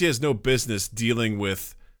AMC has no business dealing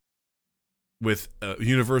with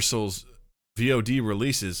Universal's VOD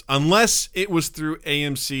releases unless it was through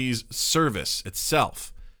AMC's service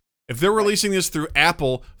itself. If they're releasing this through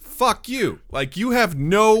Apple, fuck you. Like, you're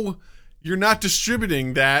not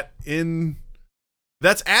distributing that in.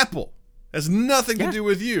 That's Apple. Has nothing to do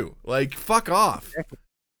with you. Like, fuck off.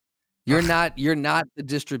 You're not the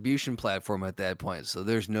distribution platform at that point, so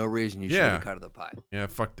there's no reason you should have cut of the pie. Yeah,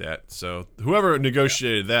 fuck that. So whoever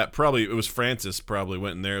negotiated that, probably it was Francis, probably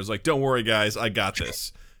went in there. It was like, don't worry, guys, I got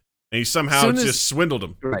this. And he somehow just swindled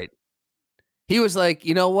him. Right. He was like,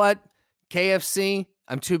 you know what? KFC,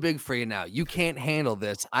 I'm too big for you now. You can't handle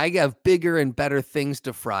this. I have bigger and better things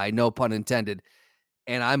to fry, no pun intended.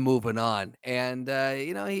 And I'm moving on. And,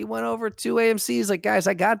 he went over to AMC. He's like, guys,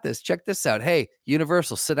 I got this. Check this out. Hey,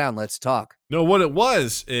 Universal, sit down. Let's talk. No, what it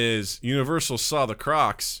was is Universal saw the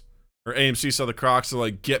Crocs, or AMC saw the Crocs, and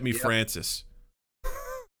like, get me Francis.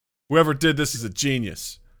 Whoever did this is a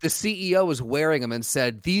genius. The CEO was wearing them and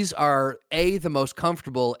said, these are A, the most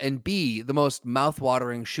comfortable, and B, the most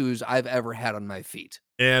mouth-watering shoes I've ever had on my feet.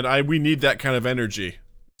 And we need that kind of energy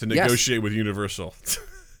to negotiate with Universal.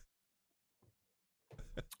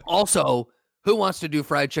 Also, who wants to do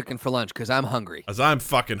fried chicken for lunch? Because I'm hungry. Because I'm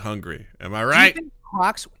fucking hungry. Am I right?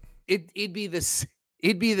 Crocs, it'd be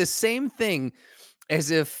the same thing as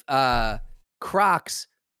if Crocs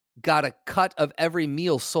got a cut of every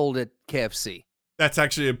meal sold at KFC. That's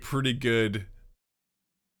actually a pretty good.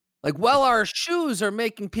 Like, well, our shoes are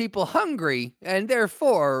making people hungry, and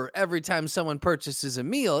therefore, every time someone purchases a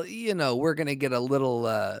meal, we're gonna get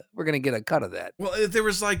we're gonna get a cut of that. Well, there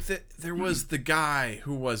was the guy,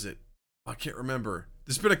 who was it? I can't remember.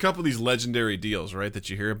 There's been a couple of these legendary deals, right, that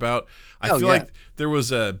you hear about. I feel like there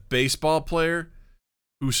was a baseball player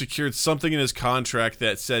who secured something in his contract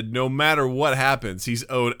that said no matter what happens, he's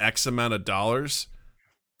owed X amount of dollars.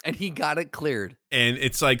 And he got it cleared. And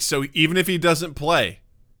it's like, so even if he doesn't play,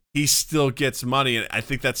 he still gets money. And I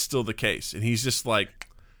think that's still the case. And he's just like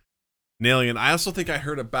nailing it. I also think I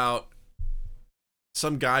heard about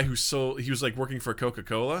some guy he was like working for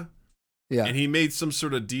Coca-Cola. Yeah. And he made some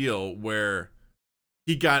sort of deal where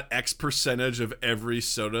he got X percentage of every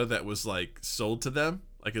soda that was like sold to them,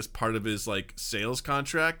 like as part of his like sales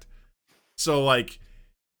contract. So like,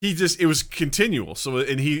 it was continual. So,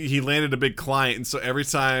 and he landed a big client. And so every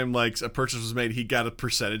time like a purchase was made, he got a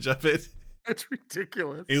percentage of it. That's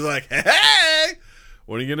ridiculous. He's like, hey,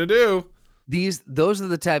 what are you going to do? those are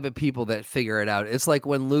the type of people that figure it out. It's like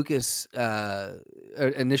when Lucas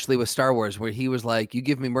initially with Star Wars, where he was like, "You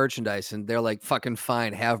give me merchandise," and they're like, "Fucking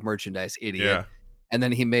fine, have merchandise, idiot." Yeah. And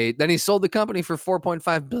then he sold the company for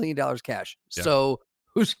 $4.5 billion cash. Yeah. So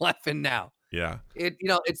who's laughing now? Yeah.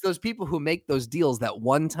 It's those people who make those deals that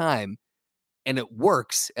one time, and it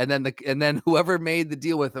works, and then whoever made the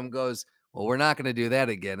deal with them goes, "Well, we're not going to do that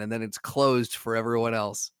again," and then it's closed for everyone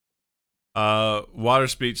else. Water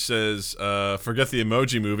Speech says, forget the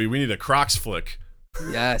Emoji Movie. We need a Crocs flick.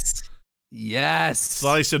 Yes.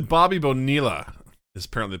 So he said Bobby Bonilla is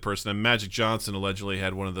apparently the person, and Magic Johnson allegedly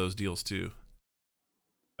had one of those deals too.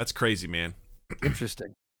 That's crazy, man.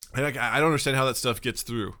 Interesting. I don't understand how that stuff gets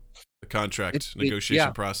through the contract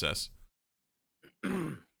negotiation process.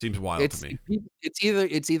 Seems wild to me.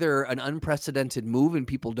 It's either an unprecedented move and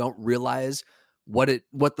people don't realize what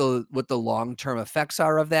the long-term effects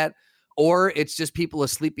are of that, or it's just people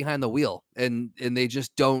asleep behind the wheel and they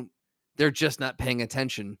just they're just not paying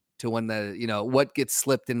attention to when what gets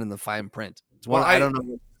slipped in the fine print. I don't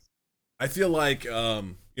know. I feel like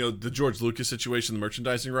the George Lucas situation, the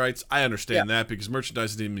merchandising rights, I understand that because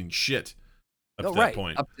merchandising didn't mean shit up to that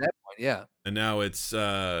point. Up to that point, yeah. And now it's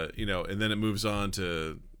and then it moves on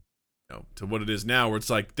to to what it is now, where it's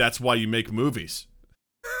like that's why you make movies.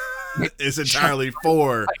 It's entirely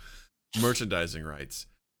for merchandising rights.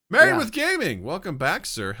 Married with Gaming, welcome back,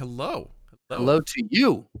 sir. Hello to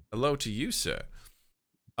you. Hello to you, sir.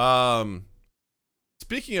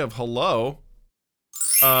 Speaking of hello,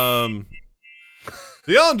 the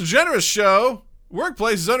Ellen DeGeneres Show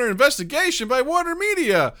workplace is under investigation by Warner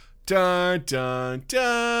Media. Dun dun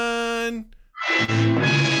dun.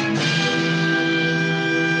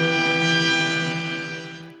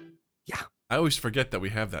 Yeah, I always forget that we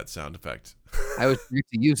have that sound effect. I always forget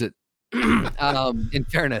to use it. In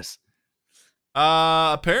fairness,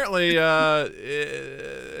 apparently,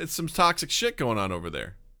 it's some toxic shit going on over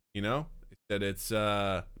there. That it's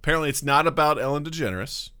apparently it's not about Ellen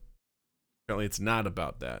DeGeneres. Apparently, it's not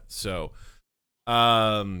about that. So,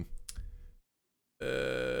 there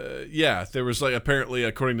was apparently,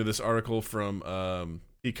 according to this article from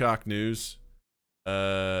Peacock News,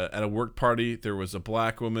 at a work party, there was a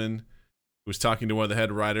black woman who was talking to one of the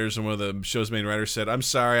head writers, and one of the show's main writers said, "I'm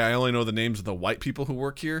sorry, I only know the names of the white people who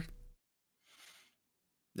work here."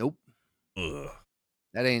 Nope. Ugh.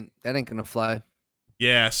 That ain't gonna fly.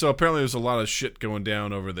 Yeah, so apparently there's a lot of shit going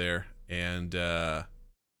down over there, and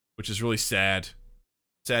which is really sad.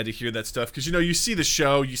 Sad to hear that stuff, because you see the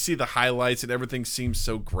show, you see the highlights, and everything seems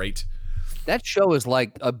so great. That show is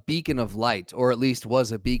like a beacon of light, or at least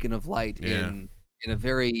was a beacon of light in a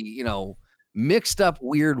very mixed up,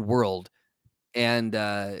 weird world. And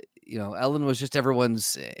Ellen was just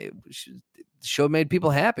everyone's. The show made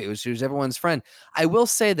people happy. She was everyone's friend. I will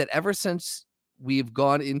say that ever since we've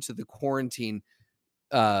gone into the quarantine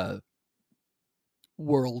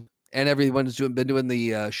world and everyone's been doing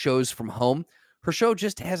the shows from home, her show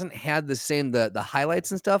just hasn't had the same the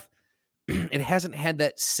highlights and stuff. It hasn't had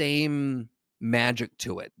that same magic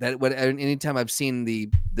to it. That anytime I've seen the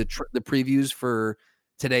previews for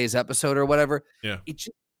today's episode or whatever, it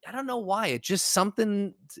just, I don't know why. It just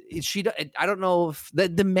something. I don't know if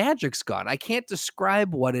the magic's gone. I can't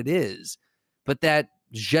describe what it is, but that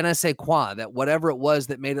je ne sais quoi, that whatever it was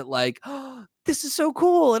that made it like, oh, this is so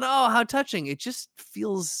cool, and oh, how touching. It just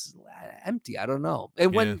feels empty. I don't know.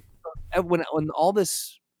 And when all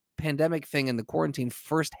this pandemic thing and the quarantine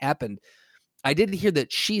first happened, I did hear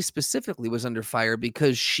that she specifically was under fire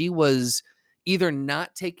because she was either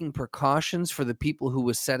not taking precautions for the people who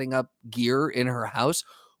was setting up gear in her house,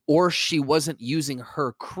 or she wasn't using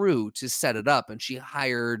her crew to set it up, and she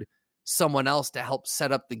hired someone else to help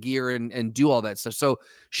set up the gear and do all that stuff. So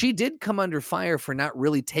she did come under fire for not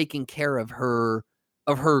really taking care of her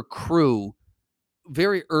crew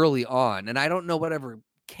very early on. And I don't know whatever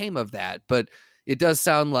came of that, but it does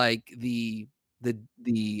sound like the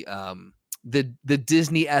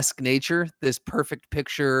Disney-esque nature, this perfect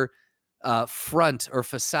picture front or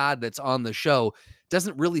facade that's on the show,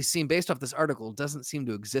 doesn't really seem, based off this article, doesn't seem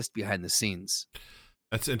to exist behind the scenes.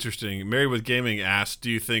 That's interesting. Married with Gaming asked,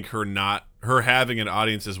 do you think her having an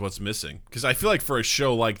audience is what's missing? Because I feel like for a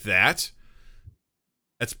show like that,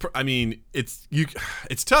 it's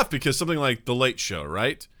tough because something like The Late Show,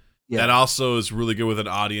 right? Yeah. That also is really good with an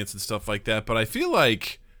audience and stuff like that. But I feel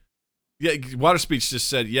like, Water Speech just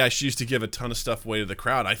said, she used to give a ton of stuff away to the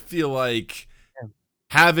crowd. I feel like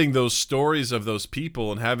having those stories of those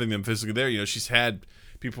people and having them physically there, she's had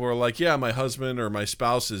people who are like, my husband or my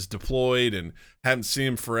spouse is deployed and haven't seen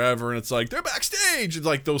him forever. And it's like, they're backstage. It's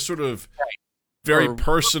like those sort of very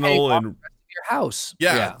personal and your house.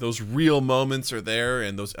 Yeah, those real moments are there,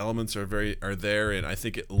 and those elements are there, and I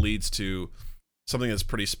think it leads to something that's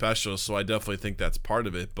pretty special. So I definitely think that's part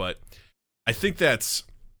of it. But I think that's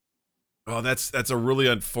a really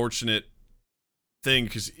unfortunate thing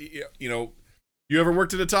because you ever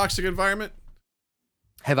worked in a toxic environment?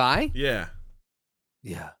 Have I? Yeah.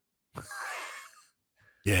 Yeah.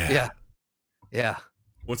 Yeah. Yeah.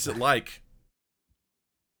 What's it like?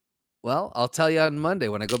 Well, I'll tell you on Monday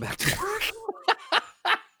when I go back to work.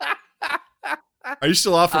 Are you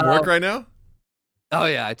still off from work right now? Oh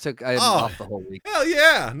yeah, I'm off the whole week. Hell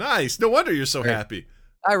yeah, nice. No wonder you're so happy.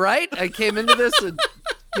 All right, I came into this and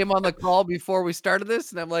came on the call before we started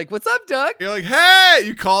this, and I'm like, "What's up, Doug?" You're like, "Hey!"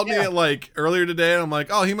 You called me at like earlier today, and I'm like,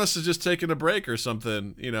 "Oh, he must have just taken a break or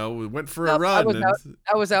something." We went for a run.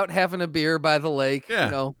 I was out having a beer by the lake.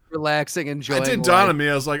 Yeah. Relaxing, enjoying. It didn't dawn on me.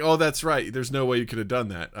 I was like, "Oh, that's right. There's no way you could have done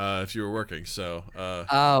that if you were working." So,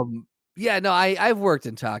 yeah, no, I've worked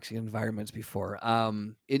in toxic environments before,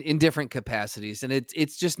 in different capacities, and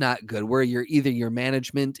it's just not good. Where your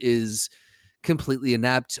management is completely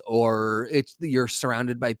inept, or you're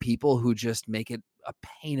surrounded by people who just make it a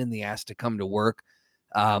pain in the ass to come to work,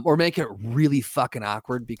 or make it really fucking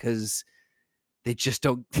awkward because they just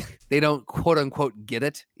don't quote unquote get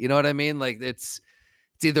it. You know what I mean? Like it's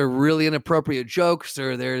either really inappropriate jokes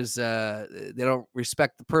or there's they don't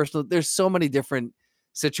respect the personal. There's so many different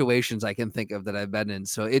situations I can think of that I've been in.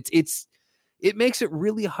 So it makes it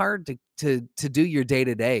really hard to do your day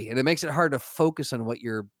to day, and it makes it hard to focus on what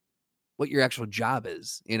your actual job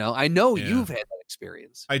is. I know you've had that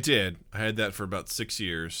experience. I did. I had that for about 6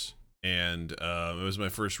 years, and it was my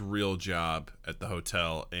first real job at the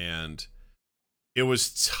hotel, and it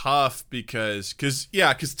was tough because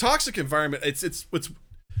toxic environment. It's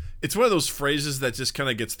one of those phrases that just kind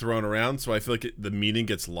of gets thrown around, so I feel like the meaning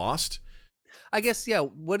gets lost. I guess, yeah.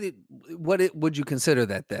 What would you consider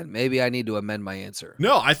that then? Maybe I need to amend my answer.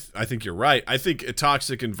 No, I think you're right. I think a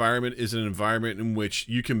toxic environment is an environment in which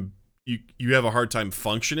you have a hard time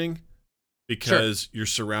functioning because your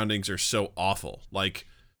surroundings are so awful. Like,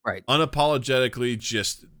 right, unapologetically,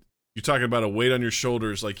 just you're talking about a weight on your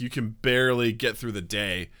shoulders. Like you can barely get through the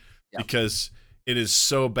day because it is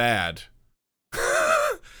so bad.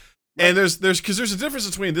 And there's a difference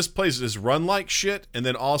between this place is run like shit and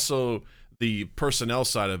then also the personnel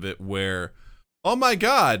side of it where, oh my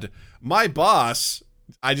God, my boss,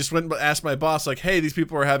 I just went and asked my boss, like, hey, these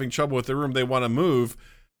people are having trouble with their room. They want to move.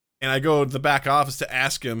 And I go to the back office to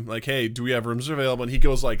ask him, like, hey, do we have rooms available? And he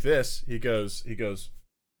goes like this. He goes,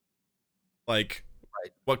 like,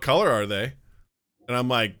 what color are they? And I'm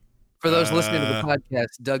like, for those listening to the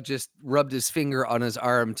podcast, Doug just rubbed his finger on his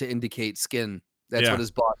arm to indicate skin. That's what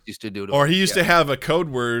his boss used to do to him. Or he used to have a code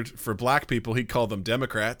word for black people. He'd call them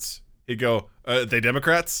Democrats. He'd go, they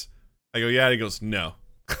Democrats? I go, yeah. And he goes, no.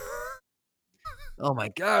 Oh my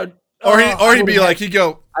God. Or he'd be like, he'd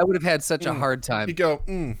go, I would have had such a hard time. He'd go,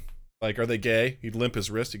 like, are they gay? He'd limp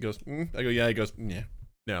his wrist. He goes, I go, yeah. He goes, yeah,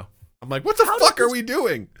 no. I'm like, what the fuck are we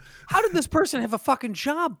doing? How did this person have a fucking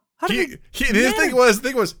job? The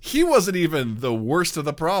thing was, he wasn't even the worst of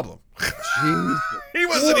the problem. He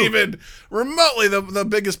wasn't even remotely the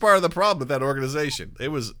biggest part of the problem with that organization. It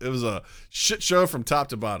was a shit show from top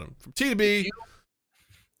to bottom, from T to B.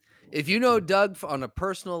 If you know Doug on a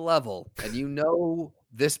personal level and you know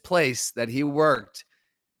this place that he worked,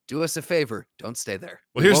 do us a favor. Don't stay there.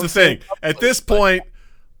 Well, here's the thing. At this point,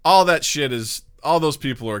 all that shit all those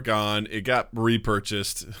people are gone. It got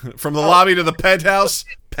repurchased from the lobby to the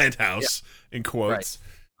penthouse in quotes.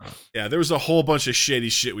 Right. Yeah, there was a whole bunch of shady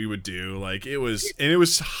shit we would do. Like it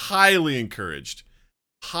was highly encouraged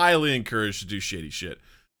to do shady shit.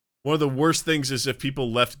 One of the worst things is if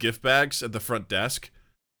people left gift bags at the front desk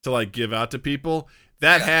to like give out to people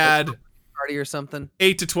that had party or something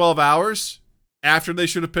 8 to 12 hours after they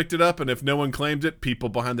should have picked it up. And if no one claimed it, people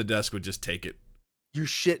behind the desk would just take it. You're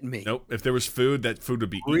shitting me. Nope. If there was food, that food would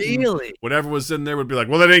be eaten. Really? Whatever was in there would be like,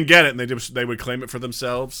 well, they didn't get it, and they would claim it for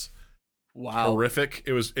themselves. Wow. Horrific.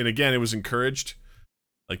 It was encouraged.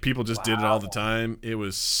 Like people just did it all the time. It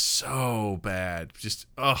was so bad. Just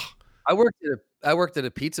ugh. I worked at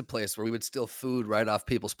a pizza place where we would steal food right off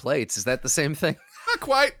people's plates. Is that the same thing? Not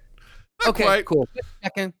quite. Cool.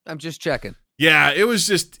 I'm just checking. Yeah, it was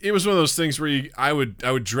one of those things where I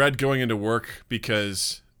would dread going into work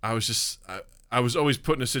because I was always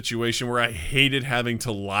put in a situation where I hated having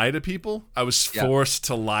to lie to people. I was forced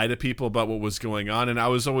to lie to people about what was going on. And I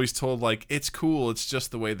was always told, like, it's cool. It's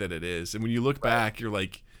just the way that it is. And when you look back, you're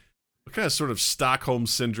like, what kind of sort of Stockholm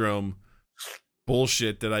Syndrome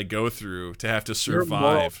bullshit did I go through to have to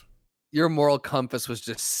survive? Your moral compass was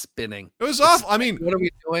just spinning. It was awful. I mean, What are we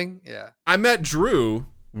doing? Yeah. I met Drew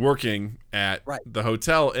working at Right. the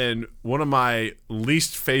hotel, and one of my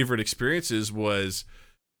least favorite experiences was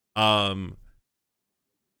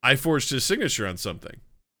I forged his signature on something.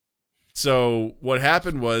 So what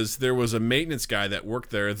happened was there was a maintenance guy that worked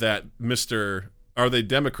there that Are They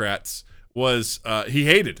Democrats was he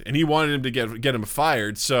hated, and he wanted him to get him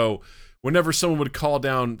fired. So whenever someone would call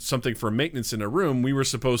down something for maintenance in a room, we were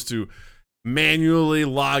supposed to manually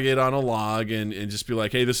log it on a log and just be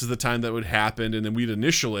like, hey, this is the time that would happen, and then we'd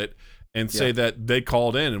initial it and say that they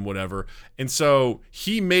called in and whatever. And so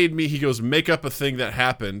he goes, make up a thing that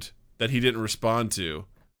happened that he didn't respond to.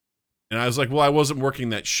 And I was like, well, I wasn't working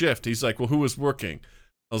that shift. He's like, well, who was working?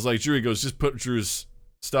 I was like, Drew. He goes, just put Drew's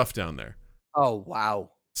stuff down there. Oh, wow.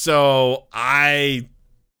 So I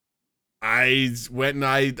went and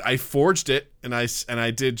I forged it, and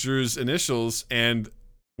I did Drew's initials. And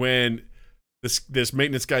when this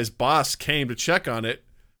maintenance guy's boss came to check on it,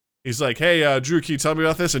 he's like, hey, Drew, can you tell me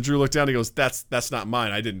about this? And Drew looked down and he goes, that's not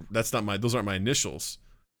mine. Those aren't my initials.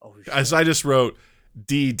 Oh, shit. As I just wrote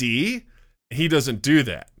DD. He doesn't do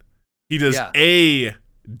that. He does Yeah. A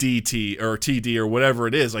DT or TD or whatever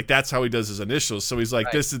it is. Like, that's how he does his initials. So he's like,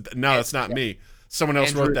 Right. that's not me. Someone else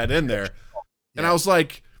Andrew- wrote that in there. And I was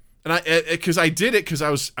like, because I did it because I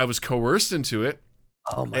was coerced into it,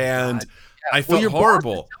 Oh, my and God. I felt your boss is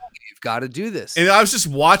horrible. telling you You've got to do this. And I was just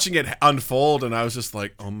watching it unfold, and I was just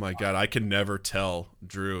like, oh my God, I can never tell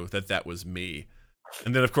Drew that was me.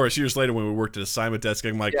 And then, of course, years later when we worked at assignment desk,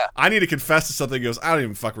 I'm like, Yeah. I need to confess to something. He goes, I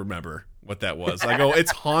don't even remember what that was. I go,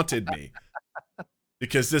 it's haunted me.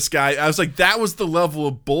 Because this guy, I was like, that was the level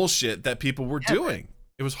of bullshit that people were doing.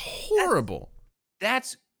 It was horrible.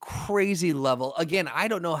 That's crazy level. Again, I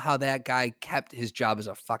don't know how that guy kept his job as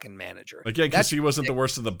a fucking manager. Again, because That's he wasn't the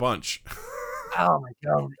worst of the bunch. Oh my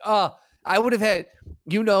God. I would have had,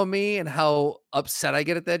 you know me and how upset I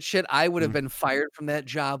get at that shit. I would have been fired from that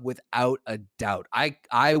job without a doubt.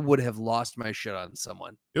 I would have lost my shit on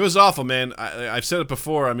someone. It was awful, man. I've said it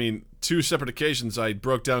before. I mean, 2 separate occasions I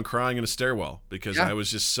broke down crying in a stairwell because I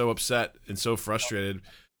was just so upset and so frustrated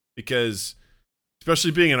because,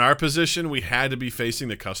 especially being in our position, we had to be facing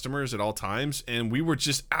the customers at all times, and we were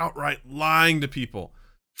just outright lying to people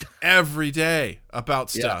every day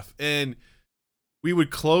about stuff. And we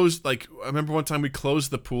would close, like, I remember one time we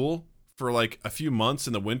closed the pool for like a few months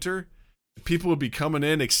in the winter. People would be coming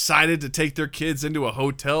in excited to take their kids into a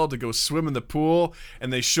hotel to go swim in the pool,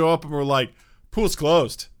 and they show up and we're like, pool's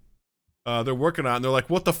closed. They're working on it. And they're like,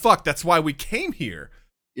 what the fuck? That's why we came here.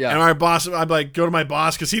 Yeah. And our boss, I'd like go to my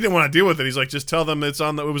boss because he didn't want to deal with it. He's like, just tell them it was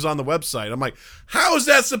on the website. I'm like, how is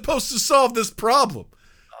that supposed to solve this problem?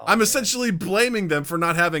 I'm essentially blaming them for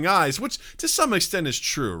not having eyes, which to some extent is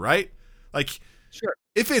true, right? Like, Sure.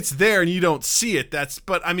 if it's there and you don't see it,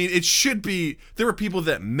 but I mean, it should be, there were people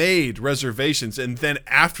that made reservations and then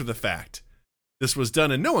after the fact, this was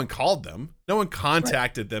done and no one called them. No one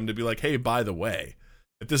contacted them to be like, hey, by the way,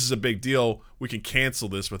 if this is a big deal, we can cancel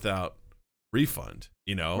this without refund,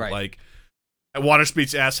 you know? Right. Like, at Water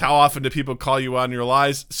Speech asked, how often do people call you on your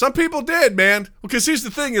lies? Some people did, man. Because here's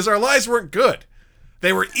the thing is our lies weren't good.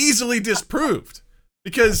 They were easily disproved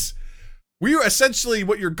because we were essentially,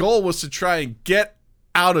 what your goal was to try and get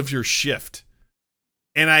out of your shift.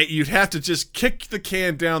 And you'd have to just kick the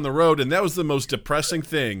can down the road. And that was the most depressing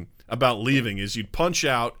thing about leaving is you'd punch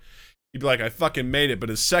out. You'd be like, I fucking made it. But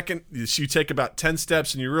a second, you take about 10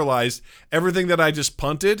 steps and you realize everything that I just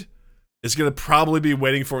punted is going to probably be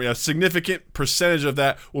waiting for me. A significant percentage of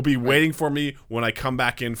that will be waiting for me when I come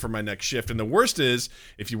back in for my next shift. And the worst is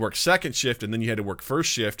if you work second shift and then you had to work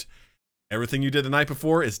first shift, everything you did the night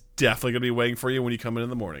before is definitely going to be waiting for you when you come in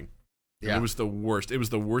the morning. Yeah. It was the worst. It was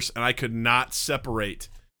the worst. And I could not separate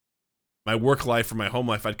my work life from my home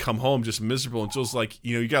life. I'd come home just miserable. And Jill's like,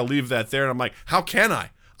 you got to leave that there. And I'm like, how can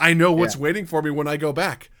I? I know what's waiting for me when I go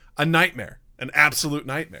back. A nightmare. An absolute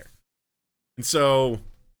nightmare. And so,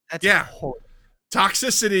 That's horrible.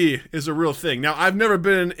 toxicity is a real thing. Now, I've never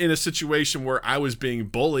been in a situation where I was being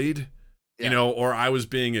bullied, or I was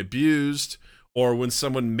being abused, or when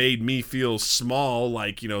someone made me feel small,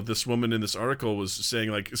 like, this woman in this article was saying,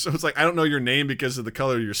 like, so it's like, I don't know your name because of the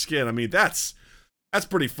color of your skin. I mean, that's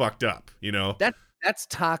pretty fucked up, That's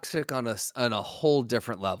toxic on a whole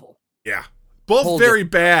different level. Yeah. Both Whole very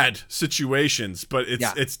bad situations, but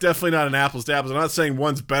Yeah. it's definitely not an apples to apples. I'm not saying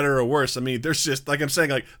one's better or worse. I mean, there's just, like I'm saying,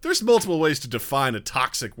 like, there's multiple ways to define a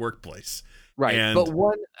toxic workplace. Right. And- But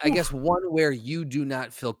one where you do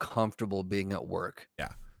not feel comfortable being at work. Yeah.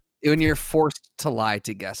 When you're forced to lie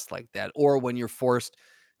to guests like that, or when you're forced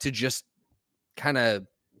to just kind of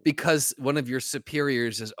because one of your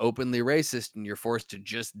superiors is openly racist and you're forced to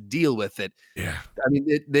just deal with it. Yeah. I mean,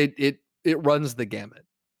 it runs the gamut.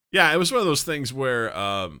 Yeah, it was one of those things where,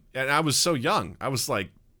 and I was so young. I was like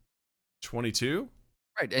 22.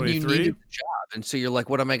 Right. And you 23? needed the job. And so you're like,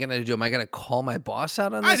 what am I going to do? Am I going to call my boss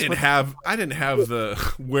out on this? I didn't have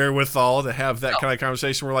the wherewithal to have that kind of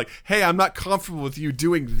conversation where like, hey, I'm not comfortable with you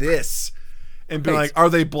doing this. And be like, are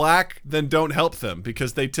they black? Then don't help them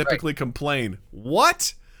because they typically complain.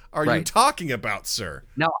 What are you talking about, sir?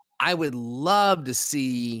 Now, I would love to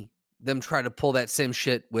see them try to pull that same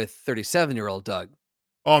shit with 37-year-old Doug.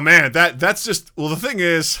 Oh man, that's just, well, the thing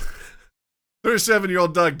is,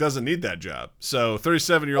 37-year-old Doug doesn't need that job. So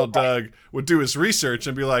 37-year-old Doug would do his research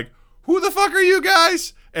and be like, who the fuck are you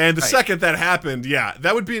guys? And the second that happened, yeah,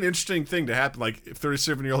 that would be an interesting thing to happen. Like if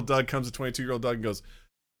 37-year-old Doug comes to 22-year-old Doug and goes,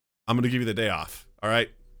 I'm going to give you the day off. All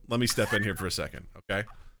right, let me step in here for a second. Okay.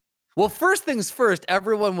 Well, first things first,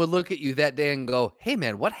 everyone would look at you that day and go, hey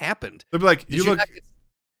man, what happened? They'd be like, Did you look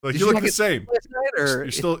the same. Or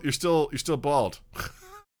You're still bald.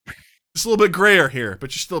 Just a little bit grayer here,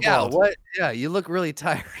 but you're still bald. What? Yeah, you look really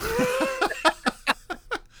tired.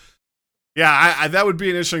 Yeah, I that would be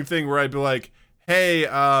an interesting thing where I'd be like, hey,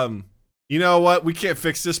 you know what? We can't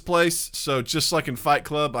fix this place. So just like in Fight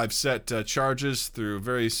Club, I've set charges through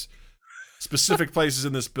very specific places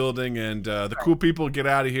in this building, and the cool people get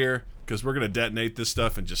out of here because we're gonna detonate this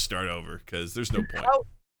stuff and just start over because there's no point.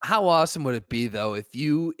 How awesome would it be though if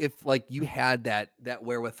you had that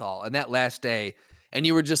wherewithal and that last day, and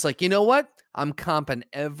you were just like, you know what? I'm comping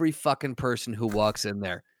every fucking person who walks in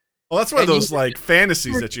there. Well, that's one of those like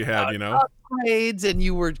fantasies that you have, you know. Upgrades, and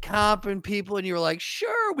you were comping people, and you were like,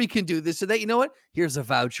 sure, we can do this or that. You know what? Here's a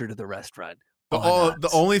voucher to the restaurant. The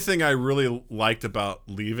only thing I really liked about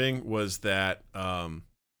leaving was that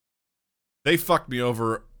they fucked me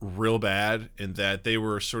over real bad in that they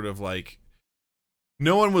were sort of like,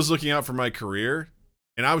 no one was looking out for my career,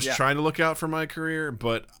 and I was trying to look out for my career,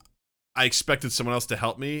 but I expected someone else to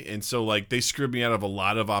help me, and so like they screwed me out of a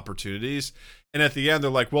lot of opportunities. And at the end, they're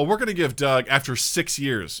like, well, we're going to give Doug, after 6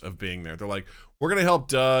 years of being there, they're like, we're going to help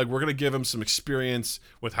Doug. We're going to give him some experience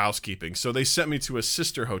with housekeeping. So they sent me to a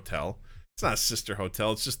sister hotel. It's not a sister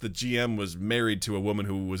hotel. It's just the GM was married to a woman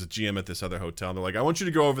who was a GM at this other hotel. They're like, I want you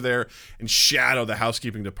to go over there and shadow the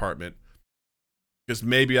housekeeping department because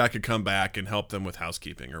maybe I could come back and help them with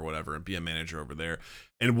housekeeping or whatever and be a manager over there.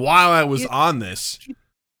 And while I was on this...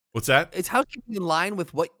 What's that? It's housekeeping in line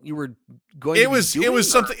with what you were going to do. It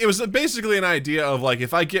was something. It was basically an idea of like,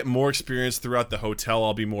 if I get more experience throughout the hotel,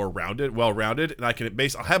 I'll be more well-rounded, and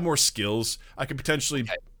I'll have more skills. I could potentially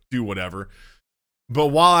do whatever. But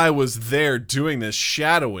while I was there doing this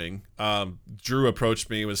shadowing, Drew approached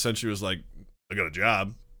me and essentially was like, I got a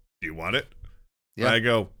job. Do you want it? Yeah. And I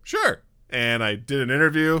go, sure. And I did an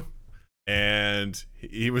interview, and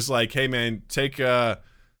he was like, hey man, take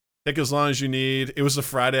as long as you need. It was a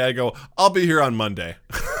Friday. I go, I'll be here on Monday.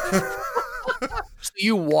 So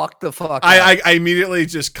you walked the fuck out. I immediately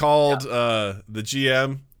just called the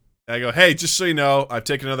GM. I go, hey, just so you know, I've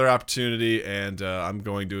taken another opportunity and I'm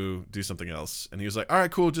going to do something else. And he was like, all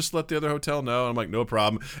right, cool. Just let the other hotel know. And I'm like, no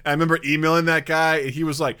problem. And I remember emailing that guy, and he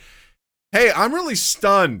was like, hey, I'm really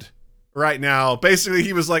stunned right now. Basically,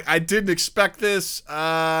 he was like, I didn't expect this.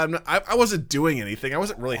 I wasn't doing anything. I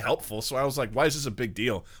wasn't really helpful. So I was like, why is this a big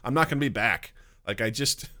deal? I'm not going to be back. Like, I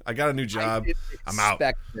got a new job. I'm out.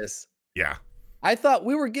 This. Yeah. I thought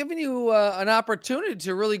we were giving you an opportunity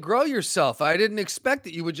to really grow yourself. I didn't expect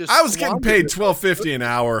that you would just. I was getting paid $12.50 an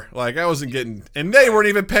hour. Like, I wasn't getting, and they weren't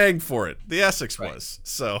even paying for it. The Essex was.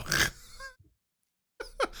 So.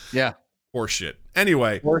 Yeah. Horseshit.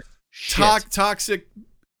 Anyway, toxic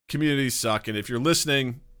communities suck, and if you're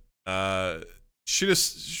listening,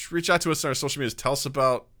 reach out to us on our social medias. Tell us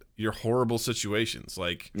about your horrible situations.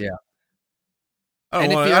 Like, I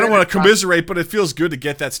don't want to commiserate, but it feels good to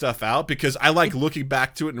get that stuff out because I like looking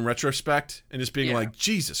back to it in retrospect and just being like,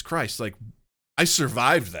 Jesus Christ, like I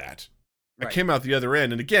survived that. I came out the other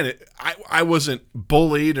end, and again, I wasn't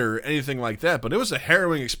bullied or anything like that, but it was a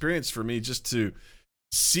harrowing experience for me just to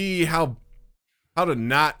see how to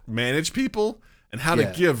not manage people. And how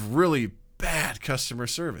to give really bad customer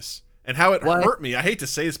service. And how it hurt me. I hate to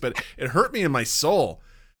say this, but it hurt me in my soul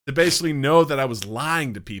to basically know that I was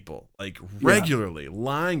lying to people. Like, regularly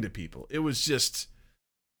lying to people. It was just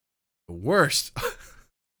the worst.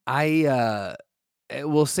 I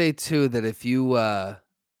will say, too, that if you're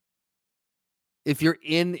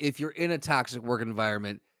in a toxic work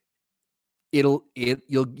environment, you're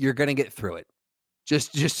going to get through it.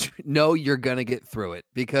 Just know you're going to get through it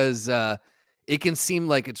because it can seem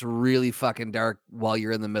like it's really fucking dark while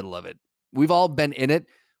you're in the middle of it. We've all been in it.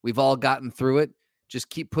 We've all gotten through it. Just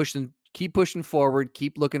keep pushing forward.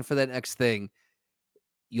 Keep looking for that next thing.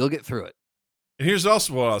 You'll get through it. And here's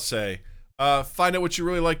also what I'll say. Find out what you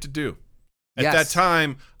really like to do. At Yes. that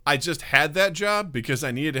time, I just had that job because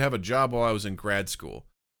I needed to have a job while I was in grad school.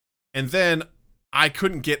 And then I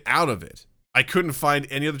couldn't get out of it. I couldn't find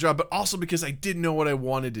any other job, but also because I didn't know what I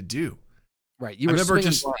wanted to do. Right. You I were remember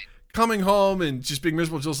swinging just blind. coming home and just being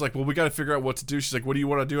miserable. Jill's like, well, we got to figure out what to do. She's like, what do you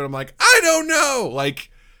want to do? And I'm like, I don't know. Like,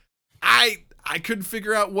 I couldn't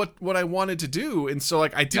figure out what I wanted to do. And so,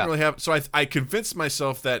 like, I didn't really have, so I convinced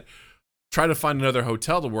myself that try to find another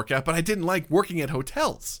hotel to work at, but I didn't like working at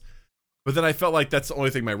hotels. But then I felt like that's the only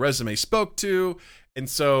thing my resume spoke to. And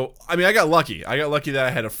so, I mean, I got lucky. I got lucky that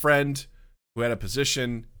I had a friend who had a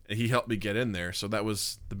position and he helped me get in there. So that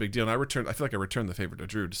was the big deal. And I feel like I returned the favor to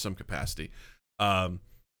Drew to some capacity. One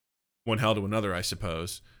hell to another, I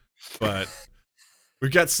suppose. But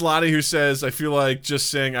we've got Slotty who says, I feel like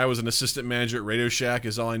just saying I was an assistant manager at Radio Shack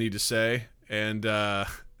is all I need to say. And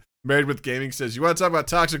Married with Gaming says, you want to talk about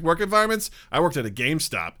toxic work environments? I worked at a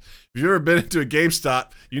GameStop. If you've ever been into a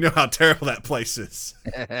GameStop, you know how terrible that place is.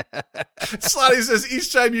 Slotty says,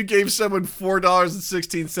 each time you gave someone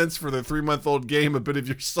 $4.16 for their 3-month-old game, a bit of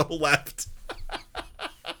your soul left.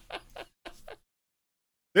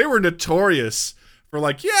 They were notorious for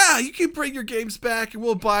like, yeah, you can bring your games back and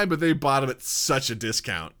we'll buy them, but they bought them at such a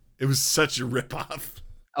discount. It was such a ripoff.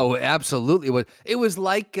 Oh, absolutely. It was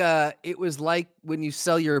like when you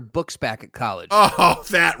sell your books back at college. Oh,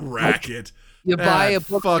 that racket. You buy a That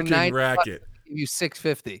book for fucking $9, racket. give you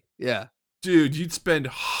 $6.50. Yeah. Dude, you'd spend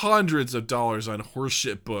hundreds of dollars on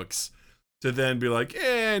horseshit books to then be like,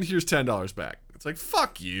 and here's $10 back. It's like,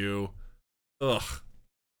 fuck you. Ugh.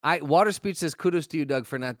 Water Speech says, kudos to you, Doug,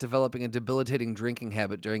 for not developing a debilitating drinking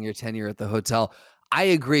habit during your tenure at the hotel. I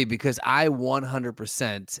agree, because I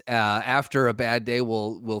 100% after a bad day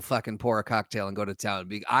will fucking pour a cocktail and go to town.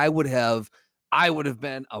 I would have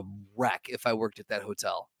been a wreck if I worked at that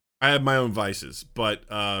hotel. I have my own vices, but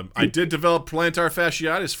I did develop plantar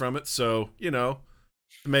fasciitis from it, so,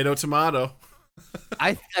 tomato.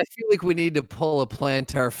 I feel like we need to pull a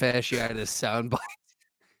plantar fasciitis soundbite.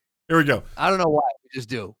 Here we go. I don't know why, we just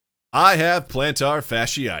do. I have plantar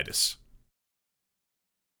fasciitis.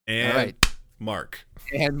 And All right. Mark.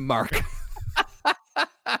 And Mark.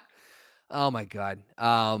 Oh my God.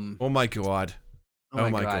 Oh my God. Oh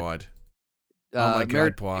my God. Oh my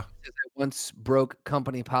God, Paul. I once broke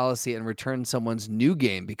company policy and returned someone's new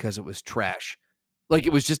game because it was trash. Like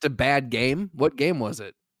it was just a bad game. What game was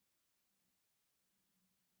it?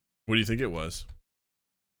 What do you think it was?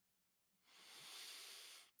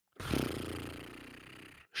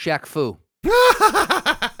 Shaq Fu.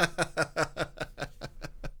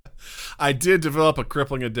 I did develop a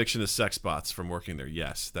crippling addiction to sex bots from working there.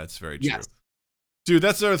 Yes, that's very true. Yes. Dude,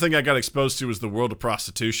 that's the other thing I got exposed to was the world of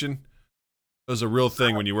prostitution. It was a real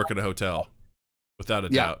thing when you work at a hotel, without a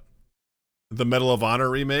doubt. The Medal of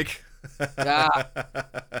Honor remake.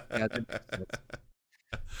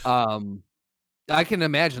 I can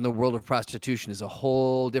imagine the world of prostitution is a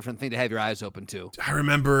whole different thing to have your eyes open to. I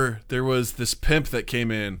remember there was this pimp that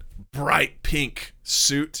came in, bright pink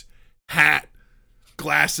suit, hat,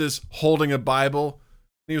 glasses, holding a Bible.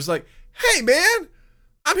 And he was like, hey, man,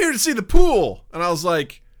 I'm here to see the pool. And I was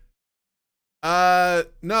like,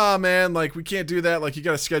 nah, man, like, we can't do that. Like, you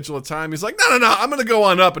got to schedule a time. He's like, no, I'm going to go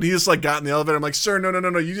on up. And he just, like, got in the elevator. I'm like, sir,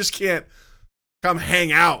 no. You just can't come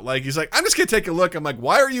hang out. Like, he's like, I'm just going to take a look. I'm like,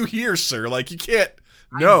 why are you here, sir? Like, you can't.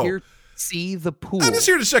 No. I'm here to see the pool. I'm just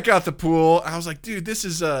here to check out the pool. I was like, dude, this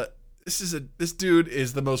dude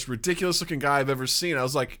is the most ridiculous looking guy I've ever seen. I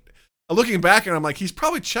was like, looking back and I'm like, he's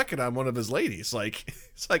probably checking on one of his ladies. Like,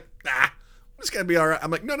 it's like, nah, I'm just gonna be all right.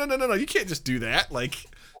 I'm like, no, you can't just do that. Like,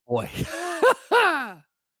 boy.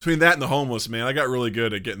 Between that and the homeless, man, I got really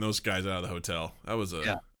good at getting those guys out of the hotel. That was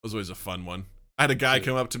always a fun one. I had a guy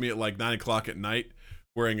come up to me at like 9:00 at night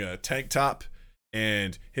wearing a tank top,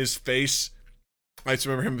 and his face, I just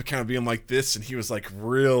remember him kind of being like this, and he was like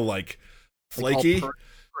real like flaky.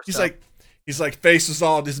 He's like face was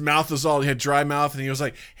all, his mouth was all, he had dry mouth, and he was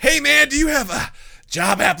like, hey man, do you have a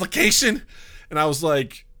job application? And I was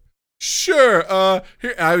like, sure.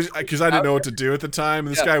 Here, because I didn't know what to do at the time.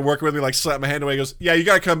 And this guy working with me like slapped my hand away. He goes, yeah, you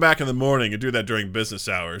got to come back in the morning and do that during business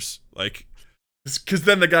hours. Like, because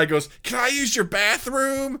then the guy goes, can I use your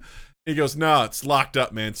bathroom? He goes, no, it's locked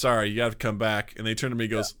up, man. Sorry, you got to come back. And they turn to me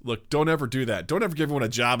and goes, look, don't ever do that. Don't ever give everyone a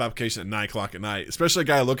job application at 9:00 at night, especially a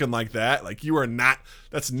guy looking like that. Like, you are not,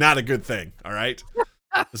 that's not a good thing. All right.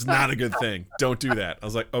 It's not a good thing. Don't do that. I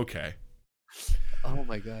was like, okay. Oh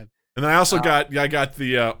my God. And then I also got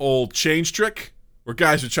the old change trick. Where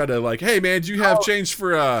guys would try to like, hey man, do you have change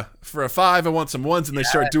for a 5? I want some ones, and they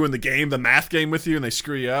start doing the math game with you, and they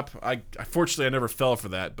screw you up. Fortunately I never fell for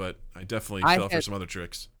that, but I definitely fell for some other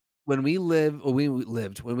tricks. When we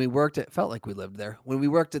worked at, felt like we lived there. When we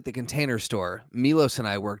worked at the Container Store, Milos and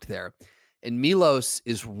I worked there, and Milos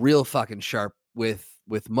is real fucking sharp with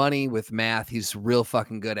money, with math. He's real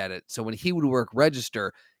fucking good at it. So when he would work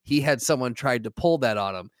register, he had someone tried to pull that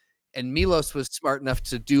on him. And Milos was smart enough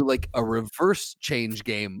to do like a reverse change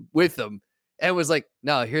game with him, and was like,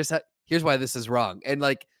 "No, here's why this is wrong." And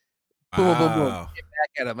like, boom, boom, boom, get back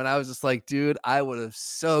at him. And I was just like, "Dude, I would have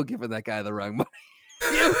so given that guy the wrong money."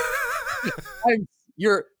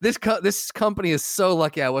 This company is so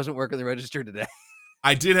lucky I wasn't working the register today.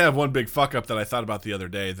 I did have one big fuck up that I thought about the other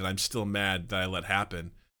day that I'm still mad that I let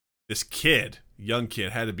happen. This young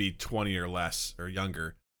kid, had to be 20 or less or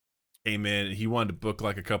younger. Came in and he wanted to book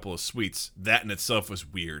like a couple of suites. That in itself was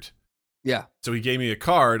weird. Yeah. So he gave me a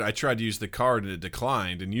card. I tried to use the card and it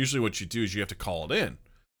declined. And usually what you do is you have to call it in.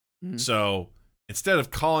 Mm-hmm. So instead of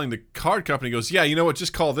calling the card company, he goes, yeah, you know what?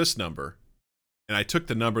 Just call this number. And I took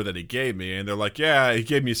the number that he gave me, and they're like, yeah, he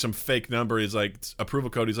gave me some fake number. He's like, approval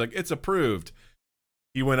code. He's like, it's approved.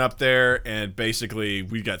 He went up there and basically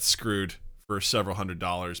we got screwed for several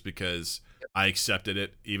 $100s because I accepted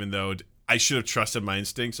it, even though I should have trusted my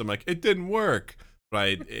instincts. I'm like, it didn't work.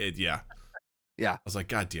 But yeah. I was like,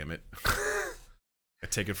 God damn it. I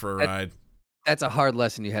take it for a ride. That's a hard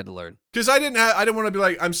lesson you had to learn. Because I didn't want to be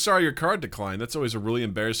like, I'm sorry your card declined. That's always a really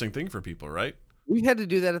embarrassing thing for people, right? We had to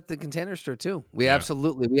do that at the Container Store too. We had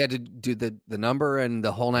to do the number and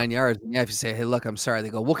the whole 9 yards. And if you say, hey, look, I'm sorry. They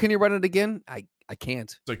go, well, can you run it again? I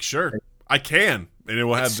can't. It's like, sure, I can. And it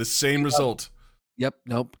will have the same result. Yep.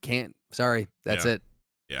 Nope. Can't. Sorry. That's it.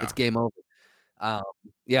 Yeah. It's game over.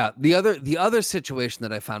 The other situation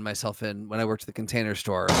that I found myself in when I worked at the Container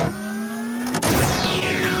Store.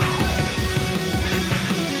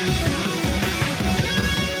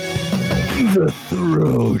 The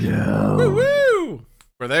throwdown. Woo-woo!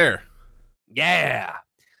 We're there. Yeah.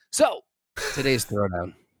 So today's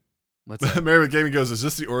throwdown. What's that? Mary Gaming goes, is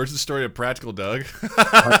this the origin story of Practical Doug?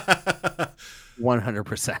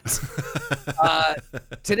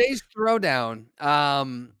 100%. Today's throwdown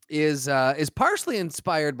is partially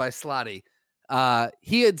inspired by Slotty.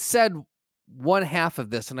 He had said one half of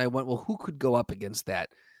this, and I went, well, who could go up against that?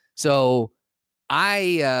 So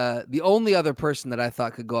the only other person that I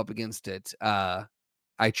thought could go up against it, I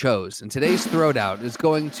chose. And today's throwdown is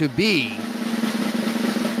going to be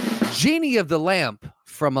Genie of the Lamp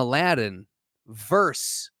from Aladdin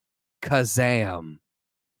versus Kazam.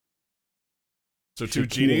 So two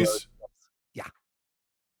genies? Yeah.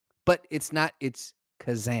 But it's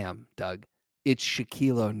Kazam, Doug. It's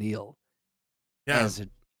Shaquille O'Neal. Yeah. As a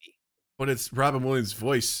genie. But it's Robin Williams'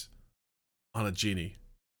 voice on a genie.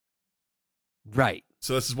 Right.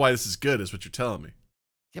 So this is why this is good, is what you're telling me.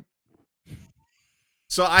 Yep.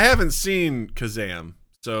 So I haven't seen Kazam.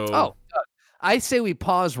 So I say we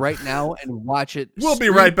pause right now and watch it. We'll be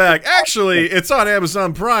right back. Actually, it's on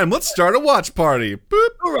Amazon Prime. Let's start a watch party.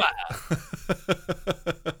 Boop.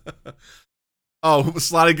 Oh,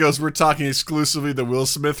 Slotty goes, we're talking exclusively the Will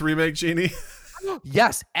Smith remake, Genie?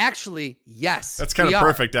 Yes, actually, yes. That's kind of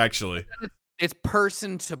perfect, actually. It's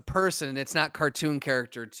person to person. It's not cartoon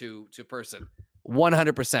character to person.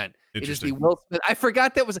 100%. It is the Will Smith. I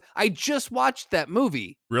forgot I just watched that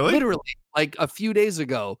movie. Really? Literally, like a few days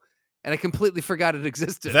ago, and I completely forgot it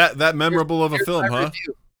existed. That memorable of a film, huh?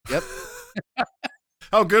 Review. Yep.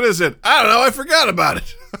 How good is it? I don't know. I forgot about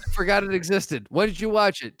it. I forgot it existed. When did you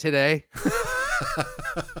watch it? Today?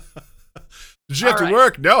 Did you have to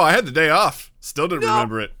work? No, I had the day off. Still didn't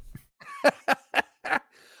remember it.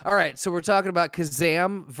 All right, so we're talking about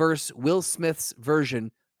Kazam versus Will Smith's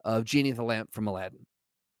version of Genie of the Lamp from Aladdin.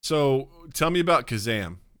 So tell me about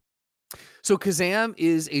Kazam. So Kazam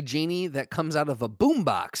is a genie that comes out of a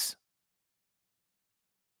boombox.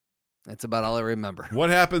 That's about all I remember. What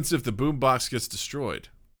happens if the boombox gets destroyed?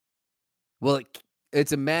 Well,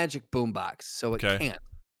 it's a magic boombox, so it can't.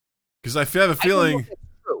 Because I have a feeling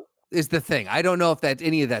true is the thing. I don't know if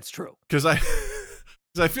any of that's true. Because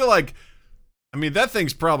I feel like, I mean, that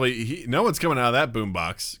thing's probably no one's coming out of that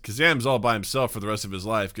boombox. Kazam's all by himself for the rest of his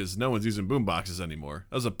life because no one's using boomboxes anymore.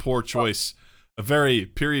 That was a poor choice. A very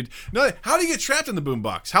period. No, how did he get trapped in the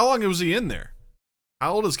boombox? How long was he in there?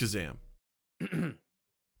 How old is Kazam?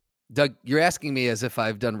 Doug, you're asking me as if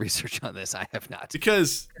I've done research on this. I have not.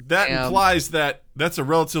 Because that implies that that's a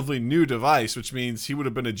relatively new device, which means he would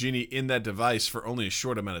have been a genie in that device for only a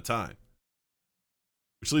short amount of time.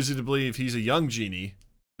 Which leads you to believe he's a young genie,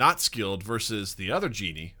 not skilled, versus the other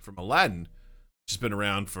genie from Aladdin, which has been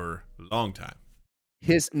around for a long time.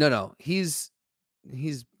 He's been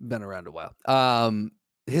around a while.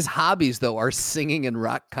 His hobbies though are singing and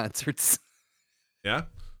rock concerts. Yeah.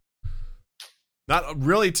 Not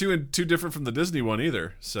really too different from the Disney one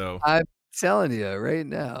either. So I'm telling you right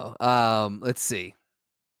now. Let's see.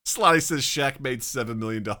 Slotty says Shaq made $7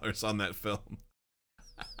 million on that film.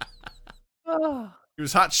 Oh. He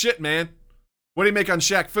was hot shit, man. What do you make on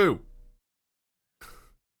Shaq Fu?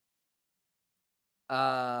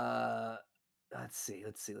 Let's see.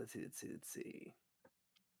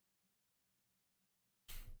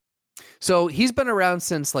 So he's been around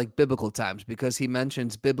since like biblical times because he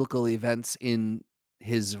mentions biblical events in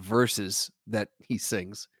his verses that he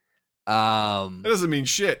sings. That doesn't mean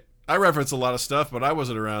shit. I reference a lot of stuff, but I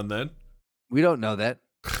wasn't around then. We don't know that.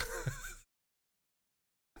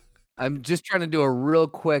 I'm just trying to do a real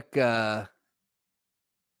quick. Man,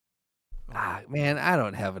 I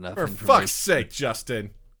don't have enough. For information. fuck's sake,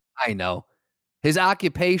 Justin. I know. His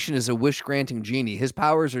occupation is a wish-granting genie. His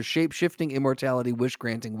powers are shape-shifting, immortality,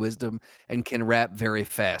 wish-granting wisdom, and can rap very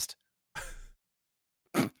fast.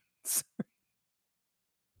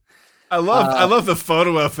 I love the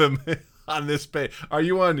photo of him on this page. Are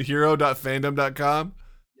you on hero.fandom.com?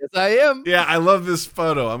 Yes, I am. Yeah, I love this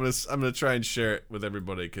photo. I'm gonna try and share it with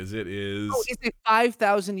everybody because it is. Oh, it's a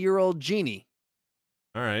 5,000-year-old genie.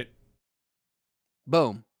 All right.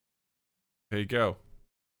 Boom. There you go.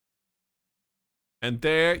 And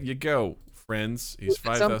there you go, friends. He's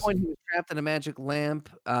At some point, 5,000. he was trapped in a magic lamp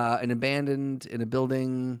and abandoned in a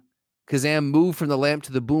building. Kazam moved from the lamp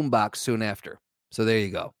to the boombox soon after. So there you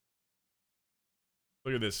go.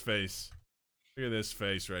 Look at this face. Look at this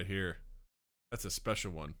face right here. That's a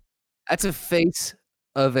special one. That's a face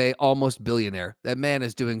of a almost billionaire. That man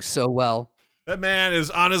is doing so well. That man is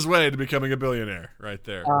on his way to becoming a billionaire right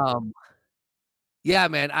there. Yeah,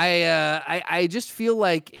 man. I just feel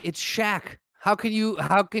like it's Shaq. How can you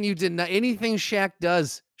deny anything Shaq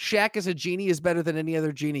does? Shaq as a genie is better than any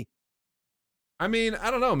other genie. I mean,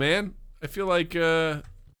 I don't know, man. I feel like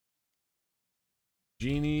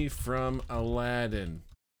Genie from Aladdin.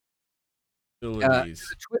 Abilities.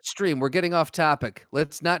 The Twitch stream, we're getting off topic.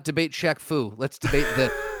 Let's not debate Shaq Fu. Let's debate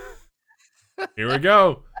this. Here we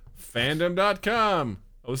go. Fandom.com.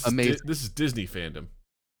 Oh, Amazing. This is Disney fandom,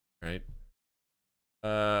 right?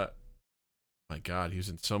 My God, he was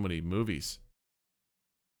in so many movies.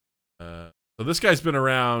 So this guy's been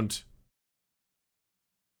around.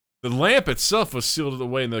 The lamp itself was sealed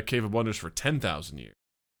away in the Cave of Wonders for 10,000 years.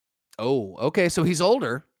 Oh, okay. So he's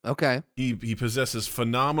older. Okay. He possesses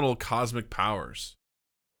phenomenal cosmic powers,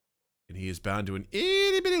 and he is bound to an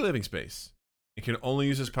itty bitty living space. He can only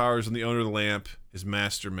use his powers when the owner of the lamp, his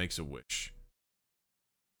master, makes a wish.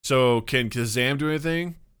 So can Kazam do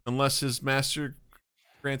anything unless his master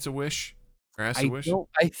grants a wish or asks a wish?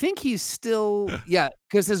 I think he's still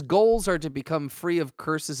because his goals are to become free of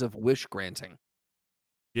curses of wish granting.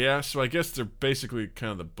 Yeah, so I guess they're basically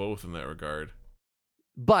kind of the both in that regard.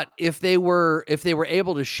 But if they were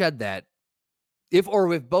able to shed that, if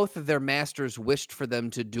both of their masters wished for them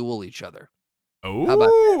to duel each other.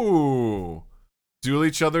 Oh, duel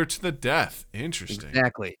each other to the death. Interesting.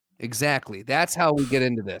 Exactly. That's how we get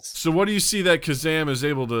into this. So what do you see that Kazam is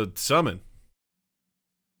able to summon?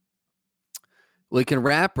 Well, he can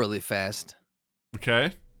rap really fast.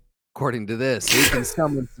 Okay. According to this, he can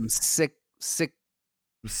summon some sick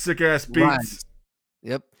ass beats. rhymes.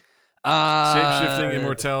 Yep. Shape-shifting,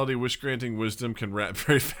 immortality, wish-granting, wisdom, can rap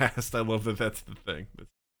very fast. I love that that's the thing.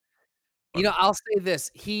 I'll say this.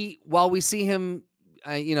 While we see him,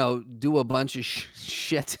 do a bunch of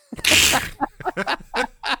shit.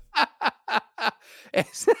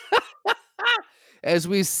 As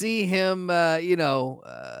we see him,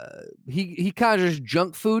 he conjures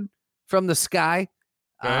junk food from the sky.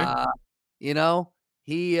 Okay. He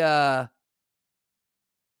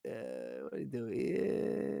what do you do?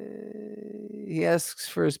 He asks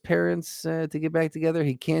for his parents to get back together.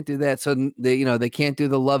 He can't do that, so they can't do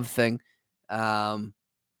the love thing. Genie's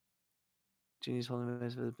holding my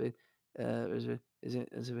for the big.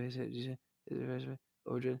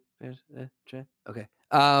 Okay.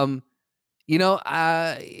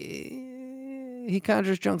 He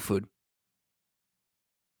conjures junk food.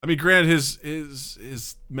 I mean, granted,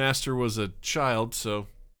 his master was a child, so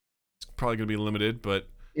it's probably going to be limited, but...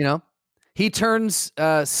 He turns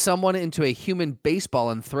someone into a human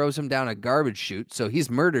baseball and throws him down a garbage chute, so he's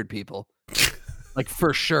murdered people. Like,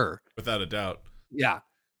 for sure. Without a doubt. Yeah.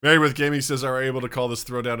 Married with Gaming says, are we able to call this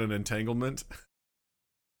throwdown an entanglement?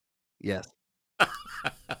 Yes.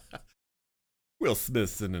 Will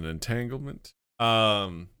Smith's in an entanglement.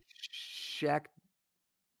 Shaq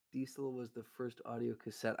Diesel was the first audio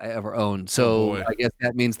cassette I ever owned. So boy. I guess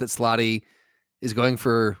that means that Slotty is going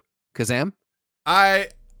for Kazam. I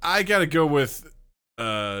gotta go with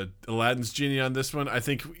Aladdin's Genie on this one. I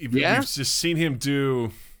think we've just seen him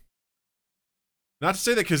do. Not to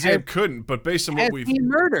say that Kazam couldn't, but based on what He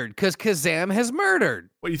murdered because Kazam has murdered.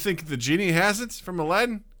 What, you think the genie has it from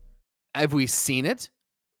Aladdin? Have we seen it?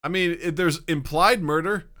 I mean, there's implied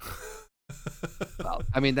murder. Well,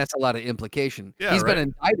 I mean, that's a lot of implication. Yeah, He's right.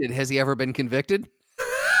 been indicted. Has he ever been convicted?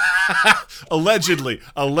 Allegedly,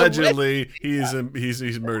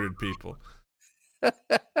 he's murdered people.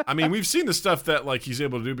 I mean, we've seen the stuff that like he's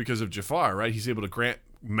able to do because of Jafar, right? He's able to grant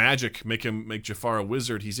magic, make Jafar a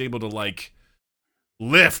wizard. He's able to like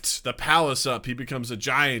lift the palace up. He becomes a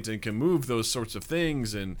giant and can move those sorts of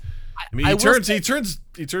things. And I mean, he turns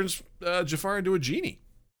Jafar into a genie.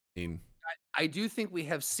 I mean, I do think we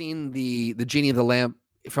have seen the genie of the lamp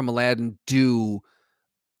from Aladdin do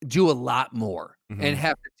a lot more and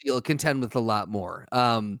have to contend with a lot more.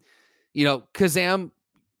 Kazam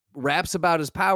raps about his power.